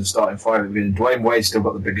introducing the starting five, Dwayne Wade still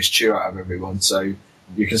got the biggest cheer out of everyone, so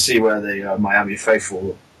you can see where the Miami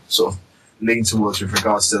faithful sort of lean towards with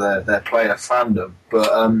regards to their player fandom. But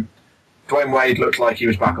Dwayne Wade looked like he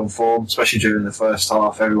was back on form, especially during the first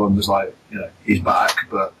half. Everyone was like, he's back,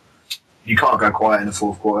 but you can't go quiet in the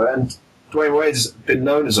fourth quarter. And Dwayne Wade's been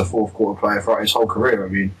known as a fourth quarter player throughout his whole career. I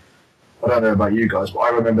mean, I don't know about you guys, but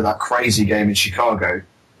I remember that crazy game in Chicago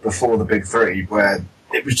before the Big Three where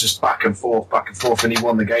it was just back and forth, and he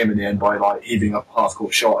won the game in the end by like heaving up a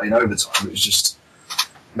half-court shot in overtime. It was just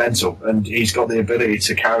mental, and he's got the ability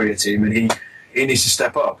to carry a team, and he needs to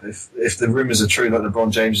step up. If the rumours are true that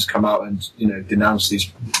LeBron James has come out and denounced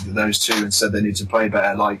those two and said they need to play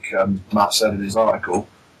better, like Matt said in his article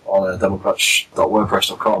on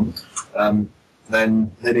doubleclutch.wordpress.com,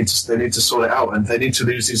 then they need to sort it out, and they need to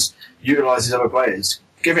utilise these other players.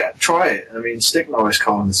 Try it. I mean, stick Norris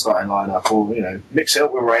Cole in the starting lineup, or mix it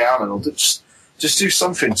up with Ray Allen, or just do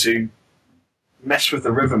something to mess with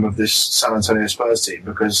the rhythm of this San Antonio Spurs team,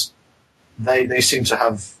 because they seem to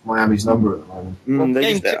have Miami's number at the moment.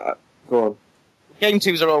 Go on. Game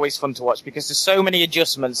 2s are always fun to watch because there's so many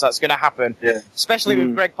adjustments that's going to happen, especially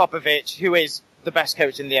with Greg Popovich, who is the best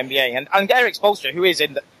coach in the NBA, and Eric Spoelstra, who is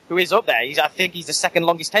up there. I think he's the second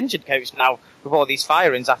longest tenured coach now with all these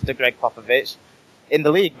firings after Greg Popovich in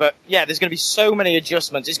the league. But yeah, there's going to be so many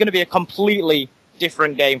adjustments. It's going to be a completely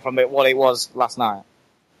different game from what it was last night.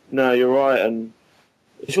 No, you're right, and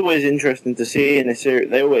it's always interesting to see in a series.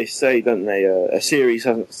 They always say, don't they, a series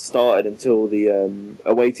hasn't started until the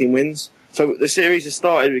away team wins. So the series has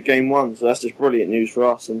started with game 1, so that's just brilliant news for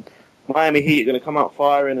us. And Miami Heat are going to come out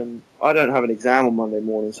firing, and I don't have an exam on Monday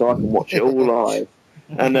morning, so I can watch it all live.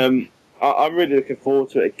 And I'm really looking forward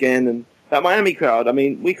to it again. And that Miami crowd, I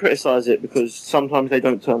mean, we criticise it because sometimes they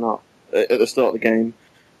don't turn up at the start of the game.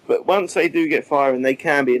 But once they do get firing, they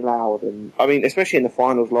can be loud. And I mean, especially in the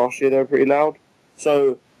finals last year, they were pretty loud.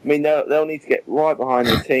 So, I mean, they'll need to get right behind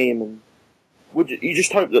the team. And you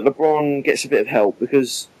just hope that LeBron gets a bit of help,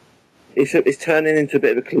 because it's turning into a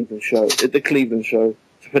bit of a Cleveland show. The Cleveland show,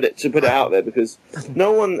 to put it out there, because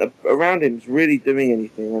no one around him is really doing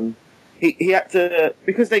anything. And he had to,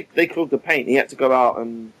 because they clogged the paint, he had to go out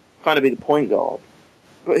and kind of be the point guard.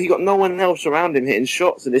 But he got no one else around him hitting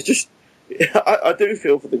shots, and it's just, I do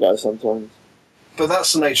feel for the guy sometimes. But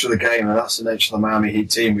that's the nature of the game, and that's the nature of the Miami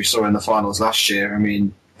Heat team we saw in the finals last year. I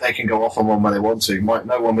mean, they can go off on one when they want to.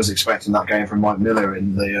 No one was expecting that game from Mike Miller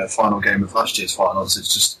in the final game of last year's finals.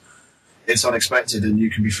 It's unexpected, and you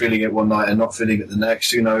can be feeling it one night and not feeling it the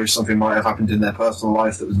next. Who knows, something might have happened in their personal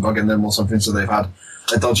life that was bugging them or something, so they've had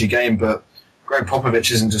a dodgy game. But Greg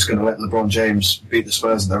Popovich isn't just going to let LeBron James beat the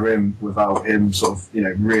Spurs at the rim without him sort of,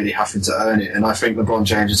 really having to earn it. And I think LeBron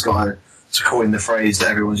James has got to coin the phrase that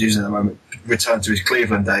everyone's using at the moment, return to his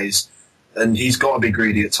Cleveland days. And he's got to be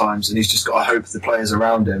greedy at times, and he's just got to hope the players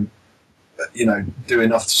around him, do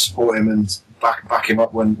enough to support him and back him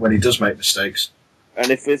up when he does make mistakes. And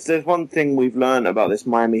if there's one thing we've learned about this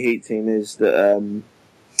Miami Heat team is that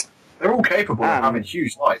they're all capable of having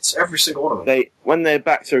huge nights, every single one of them. When their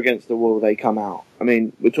backs are against the wall, they come out. I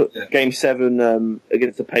mean, we took Game 7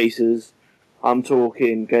 against the Pacers. I'm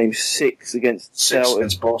talking Game 6 against Celtics.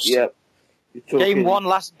 Against Boston. Yep. Game one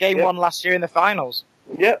last year in the finals.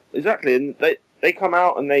 Yep, exactly. And they come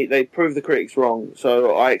out and they prove the critics wrong.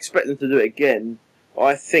 So I expect them to do it again.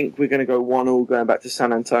 I think we're going to go 1-1 going back to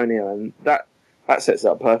San Antonio, and that sets it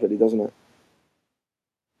up perfectly, doesn't it?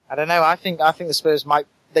 I don't know. I think the Spurs might.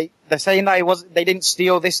 They're saying that they didn't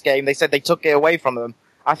steal this game. They said they took it away from them.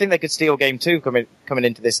 I think they could steal game 2 coming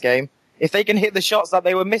into this game if they can hit the shots that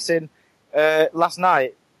they were missing last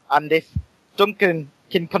night, and if Duncan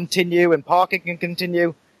can continue and Parker can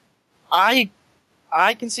continue. I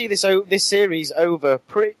can see this series over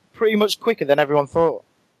pretty much quicker than everyone thought.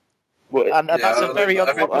 And that's a very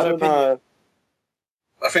unpopular opinion.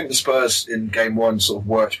 I think the Spurs in Game 1 sort of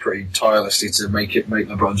worked pretty tirelessly to make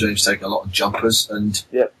LeBron James take a lot of jumpers. And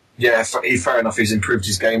fair enough, he's improved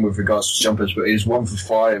his game with regards to jumpers, but he's 1 for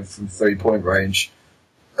 5 from 3-point range.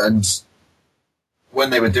 And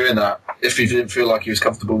when they were doing that, if he didn't feel like he was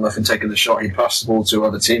comfortable enough in taking the shot, he'd pass the ball to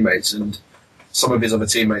other teammates. And some of his other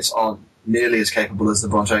teammates aren't nearly as capable as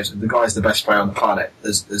LeBron James. The guy's the best player on the planet.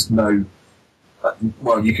 There's no...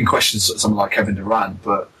 you can question someone like Kevin Durant,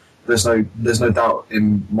 but there's no doubt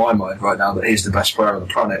in my mind right now that he's the best player on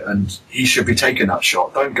the planet, and he should be taking that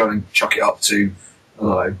shot. Don't go and chuck it up to, I don't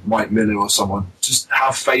know, Mike Miller or someone. Just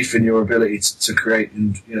have faith in your ability to create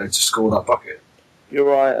and to score that bucket. You're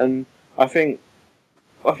right, and I think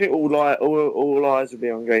all eyes will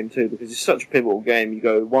be on Game 2 because it's such a pivotal game. You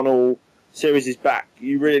go 1-1, series is back.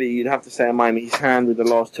 You'd have to say Miami's hand with the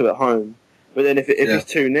last 2 at home. But then if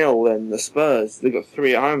it's 2-0, then the Spurs, they've got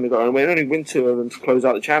 3 at home, they've got to only win 2 of them to close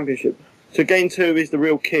out the championship. So Game 2 is the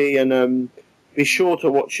real key, and be sure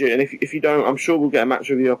to watch it. And if you don't, I'm sure we'll get a match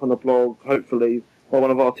review up on the blog, hopefully, by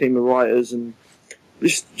one of our team of writers. And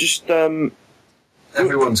just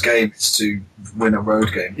everyone's game is to win a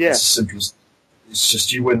road game. Yeah. It's as simple as it's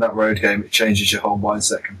just you win that road game, it changes your whole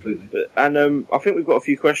mindset completely. And I think we've got a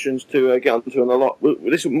few questions to get onto, and a lot. We'll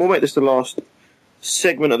make this the last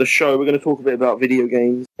segment of the show. We're going to talk a bit about video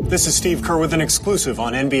games. This is Steve Kerr with an exclusive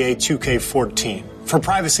on NBA 2K14. For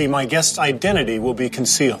privacy, my guest's identity will be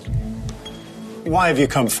concealed. Why have you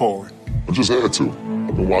come forward? I just had to.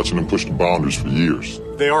 I've been watching them push the boundaries for years.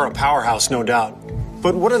 They are a powerhouse, no doubt.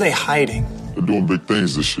 But what are they hiding? They're doing big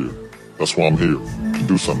things this year. That's why I'm here, to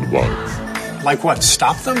do something about it. Like what,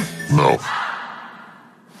 stop them? No.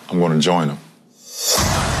 I'm going to join them.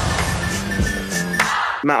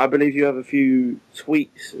 Matt, I believe you have a few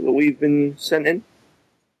tweets that we've been sent in.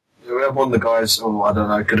 Yeah, we have one of the guys, or I don't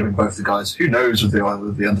know, it could have been both the guys. Who knows with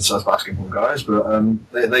the undersized basketball guys? But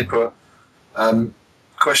they put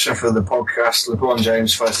question for the podcast: LeBron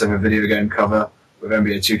James first ever video game cover with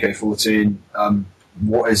NBA 2K14.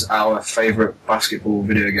 What is our favourite basketball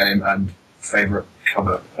video game and favourite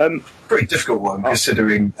cover? Pretty difficult one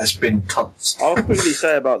considering there's been tons. I'll quickly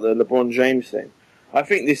say about the LeBron James thing. I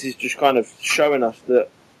think this is just kind of showing us that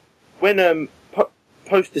when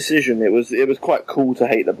post decision, it was quite cool to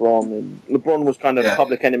hate LeBron, and LeBron was kind of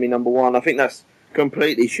public enemy number 1. I think that's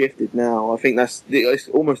completely shifted now. I think it's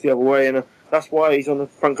almost the other way, and That's why he's on the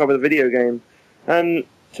front cover of the video game. And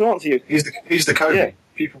to answer your... He's the Kobe. Yeah.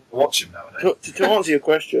 People watch him nowadays. To answer your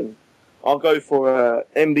question, I'll go for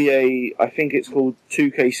NBA, I think it's called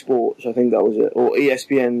 2K Sports, I think that was it, or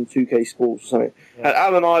ESPN 2K Sports or something. Yeah. Had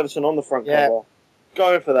Allen Iverson on the front cover.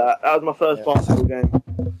 Going for that. That was my first basketball game.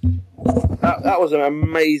 That was an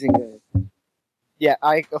amazing game. Yeah,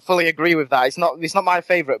 I fully agree with that. It's not my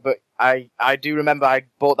favourite, but I do remember I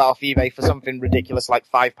bought that off eBay for something ridiculous like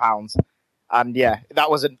 £5. And yeah,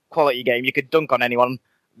 that was a quality game. You could dunk on anyone.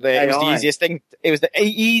 It was the easiest thing. It was the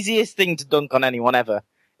easiest thing to dunk on anyone ever.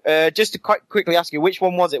 Just to quite quickly ask you, which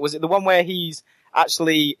one was it? Was it the one where he's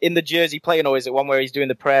actually in the jersey playing, or is it one where he's doing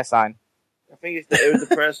the prayer sign? I think it was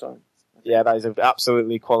the prayer sign. Yeah, that is an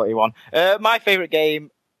absolutely quality one. My favourite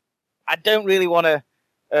game, I don't really want to...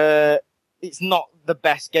 it's not the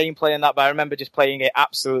best gameplay in that, but I remember just playing it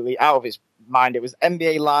absolutely out of its mind. It was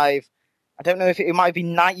NBA Live. I don't know if it might be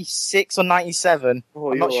 96 or 97.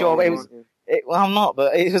 I'm not sure. But well, I'm not,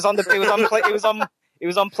 but it was on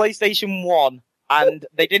PlayStation 1, and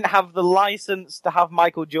they didn't have the license to have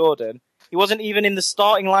Michael Jordan. He wasn't even in the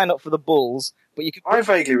starting lineup for the Bulls, but you could. I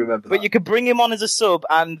vaguely remember that. But you could bring him on as a sub,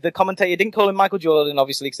 and the commentator didn't call him Michael Jordan,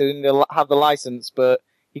 obviously, because they didn't have the license, but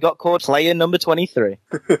he got called player number 23.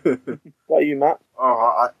 What are you, Matt?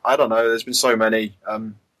 Oh, I don't know. There's been so many.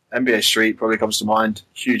 NBA Street probably comes to mind.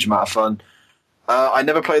 Huge amount of fun. I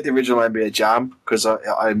never played the original NBA Jam because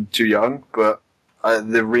I'm too young, but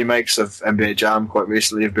the remakes of NBA Jam quite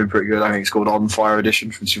recently have been pretty good. I think it's called On Fire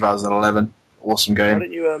Edition from 2011. Awesome game. Why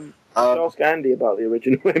don't you ask Andy about the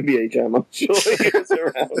original NBA Jam? I'm sure he was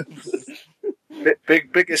around.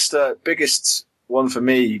 Biggest one for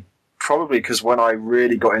me, probably because when I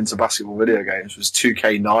really got into basketball video games, was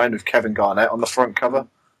 2K9 with Kevin Garnett on the front cover.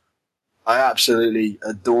 I absolutely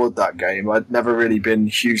adored that game. I'd never really been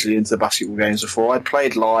hugely into basketball games before. I'd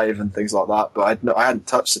played live and things like that, but I hadn't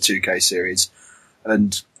touched the 2K series.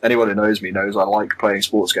 And anyone who knows me knows I like playing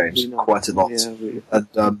sports games quite a lot. Yeah,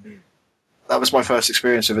 and that was my first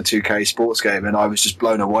experience of a 2K sports game, and I was just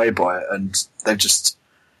blown away by it. And they've just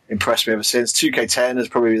impressed me ever since. 2K10 is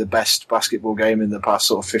probably the best basketball game in the past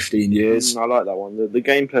sort of 15 years. I like that one. The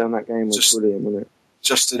gameplay on that game was brilliant, wasn't it?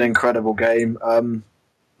 Just an incredible game.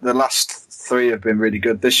 The last three have been really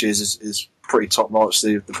good. This year's is pretty top notch.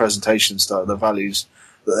 The presentation stuff, the values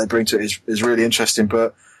that they bring to it is really interesting.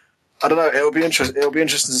 But I don't know. It'll be interesting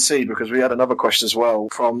to see, because we had another question as well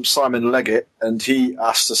from Simon Leggett, and he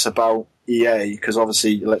asked us about EA, because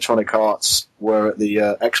obviously Electronic Arts were at the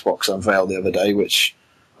Xbox unveil the other day, which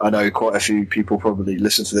I know quite a few people probably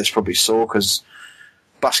listen to this probably saw, because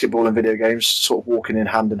basketball and video games sort of walking in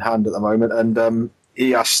hand at the moment. And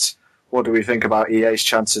he asked, what do we think about EA's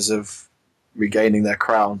chances of regaining their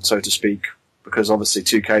crown, so to speak? Because obviously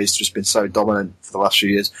 2K has just been so dominant for the last few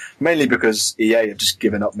years, mainly because EA have just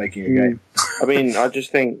given up making a game. I mean, I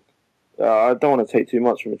just think, I don't want to take too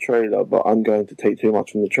much from the trailer, but I'm going to take too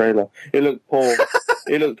much from the trailer. It looked poor.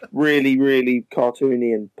 It looked really, really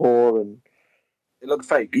cartoony and poor, and it looked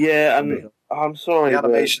fake. Yeah, and I'm sorry,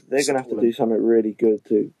 but they're going to have to do something really good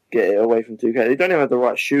to get it away from 2K. They don't even have the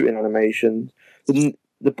right shooting animations.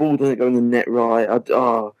 The ball doesn't go in the net right.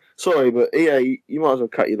 Sorry, but EA, you might as well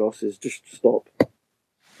cut your losses. Just stop.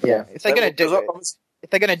 Yeah, if they're going to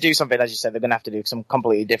do something, as you said, they're going to have to do something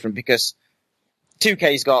completely different, because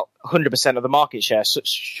 2K's got 100% of the market share,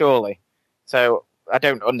 surely. So I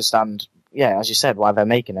don't understand, as you said, why they're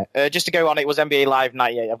making it. Just to go on, it was NBA Live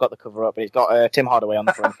 98. I've got the cover up, but it's got Tim Hardaway on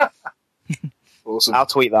the front. Awesome. I'll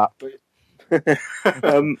tweet that.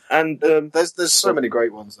 There's so many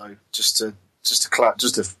great ones though. Just to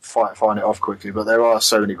find it off quickly, but there are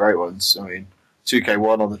so many great ones. I mean,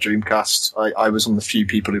 2K1 on the Dreamcast. I was one of the few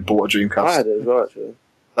people who bought a Dreamcast. I had it as well, actually.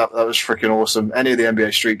 That was freaking awesome. Any of the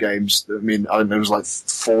NBA Street games, I mean, I don't know, there was like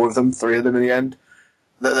 3 of them in the end.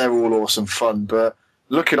 They're all awesome fun. But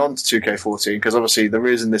looking on to 2K14, because obviously the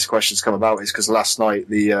reason this question's come about is because last night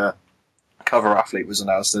the cover athlete was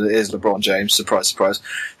announced, and it is LeBron James. Surprise, surprise.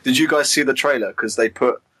 Did you guys see the trailer? Because they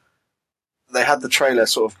had the trailer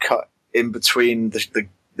sort of cut in between the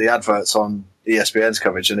adverts on ESPN's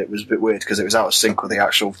coverage, and it was a bit weird because it was out of sync with the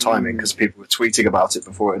actual timing, because people were tweeting about it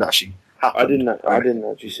before it actually happened. I didn't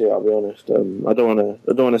actually see it, I'll be honest. I don't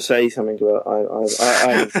want to say something, but I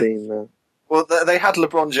haven't seen that. Well, they had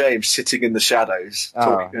LeBron James sitting in the shadows,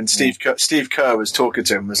 talking, and Steve Kerr was talking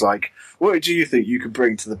to him, was like, what do you think you could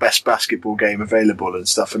bring to the best basketball game available and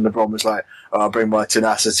stuff? And LeBron was like, I'll bring my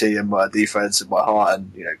tenacity and my defense and my heart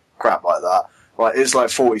and, crap like that. Like, it's like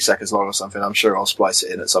 40 seconds long or something. I'm sure I'll splice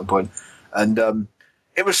it in at some point. And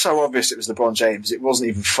It was so obvious it was LeBron James. It wasn't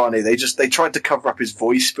even funny. They tried to cover up his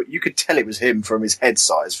voice, but you could tell it was him from his head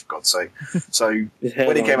size, for God's sake. So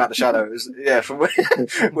when he came out of the shadows, from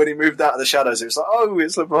when he moved out of the shadows, it was like, oh,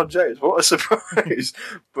 it's LeBron James. What a surprise.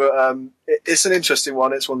 But it's an interesting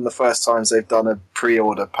one. It's one of the first times they've done a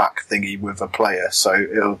pre-order pack thingy with a player, so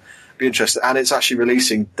it'll be interesting. And it's actually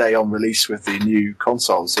releasing day on release with the new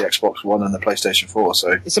consoles, the Xbox One and the PlayStation 4.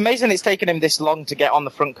 So it's amazing it's taken him this long to get on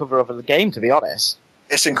the front cover of the game, to be honest.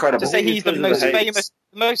 It's incredible. To say he's the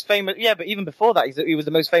most famous, yeah, but even before that, he was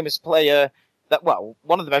the most famous player.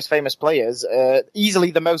 One of the most famous players,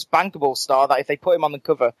 easily the most bankable star. That if they put him on the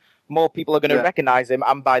cover, more people are going to recognise him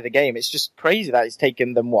and buy the game. It's just crazy that it's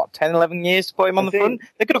taken them 10, 11 years to put him on the front.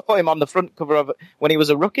 They could have put him on the front cover of it when he was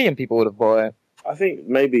a rookie, and people would have bought it. I think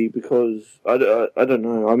maybe because I don't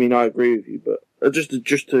know. I mean, I agree with you, but just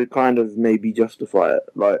to kind of maybe justify it,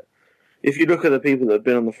 like. If you look at the people that have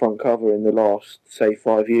been on the front cover in the last, say,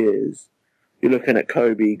 5 years, you're looking at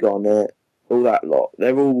Kobe, Garnett, all that lot.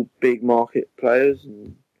 They're all big market players.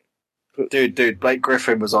 And Dude, Blake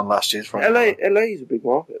Griffin was on last year's front cover. LA's a big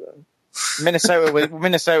market, though.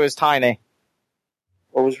 Minnesota's tiny.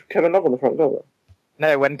 Or was Kevin Love on the front cover?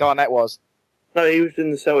 No, when Garnett was. No, he was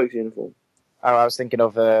in the Celtics uniform. Oh, I was thinking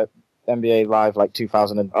of NBA Live,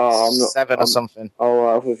 2007 or something. Oh,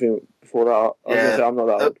 I was thinking before that. I'm not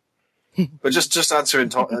that old. But just answering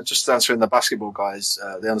the basketball guys,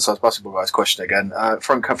 the undersized basketball guys question again.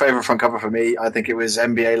 Favorite front cover for me, I think it was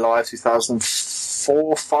NBA Live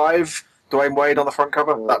 2004-05. Dwayne Wade on the front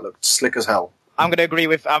cover. That looked slick as hell. I'm going to agree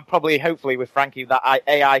with, hopefully with Frankie, that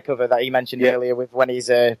AI cover that he mentioned earlier with when he's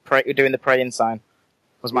doing the praying sign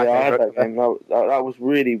was my favourite. That was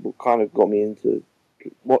really what kind of got me into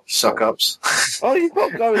what suck ups. Oh, you've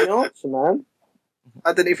got to go with the answer, man.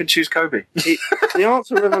 I didn't even choose Kobe. The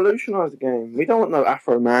answer revolutionised the game. We don't want no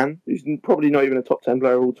Afro man, who's probably not even a top 10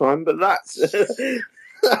 player all time, but that's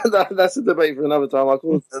that's a debate for another time. I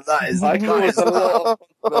caused a lot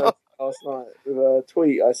of last night with a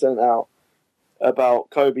tweet I sent out about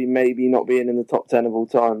Kobe maybe not being in the top 10 of all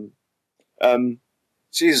time.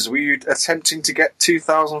 Jesus, were you attempting to get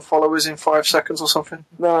 2,000 followers in 5 seconds or something?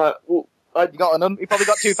 No, well, you probably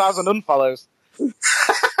got 2,000 unfollows.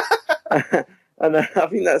 And I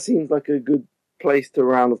think that seems like a good place to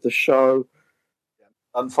round off the show.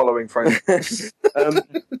 Unfollowing friends.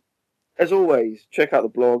 As always, check out the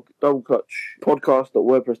blog,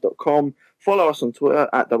 doubleclutchpodcast.wordpress.com. Follow us on Twitter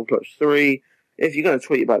at doubleclutch3. If you're going to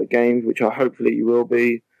tweet about the games, which hopefully you will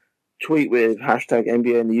be, tweet with hashtag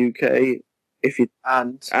NBA in the UK.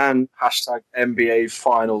 And hashtag NBA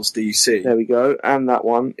Finals DC. There we go. And that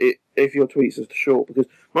one. If your tweets are short, because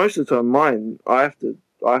most of the time mine, I have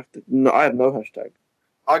no hashtag.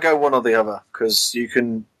 I go one or the other, because you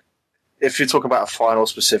can, if you're talking about a final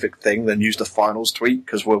specific thing, then use the finals tweet,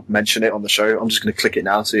 because we'll mention it on the show. I'm just going to click it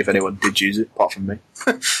now and see if anyone did use it, apart from me.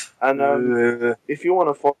 And if you want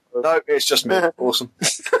to follow... No, it's just me. Awesome.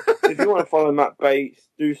 If you want to follow Matt Bates,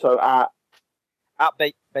 do so at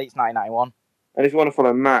Bates991. And if you want to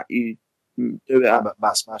follow Matt, you do it at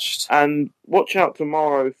Matt Smashed. And watch out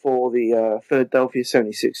tomorrow for the Philadelphia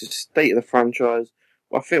 76ers State of the Franchise.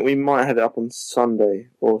 I think we might have it up on Sunday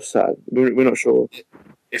or Saturday. We're not sure.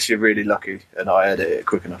 If you're really lucky and I edit it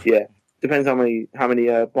quick enough. Yeah. Depends how many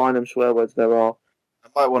Bynum swear words there are. I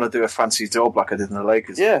might want to do a fancy job like I did in the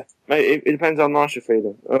Lakers. Yeah. Mate, it depends how nice you're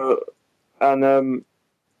feeling.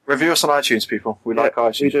 Review us on iTunes, people. We like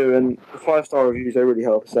iTunes. We do, and the 5-star reviews, they really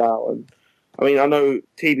help us out. And I mean, I know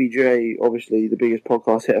TBJ, obviously the biggest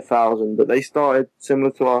podcast, hit 1,000, but they started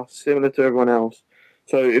similar to us, similar to everyone else.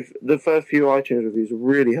 So if the first few iTunes reviews will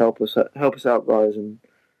really help us out, guys, and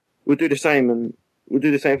we'll do the same, and we'll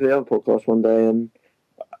do the same for the other podcast one day. And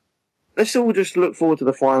let's all just look forward to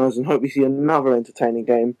the finals and hope we see another entertaining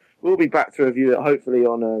game. We'll be back to review it hopefully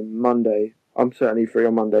on Monday. I'm certainly free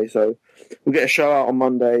on Monday, so we'll get a show out on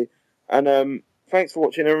Monday. And thanks for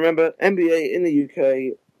watching. And remember, NBA in the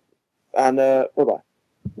UK. And bye-bye.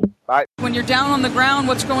 Bye. When you're down on the ground,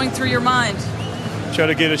 what's going through your mind? Try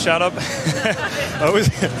to get a shot up. I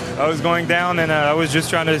was going down, and I was just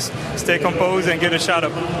trying to stay composed and get a shot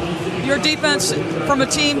up. Your defense, from a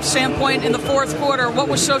team standpoint, in the fourth quarter, what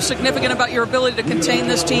was so significant about your ability to contain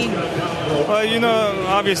this team? Well,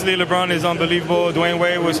 obviously LeBron is unbelievable. Dwayne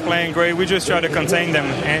Wade was playing great. We just try to contain them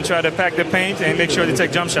and try to pack the paint and make sure they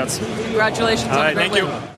take jump shots. Congratulations. All right, thank you.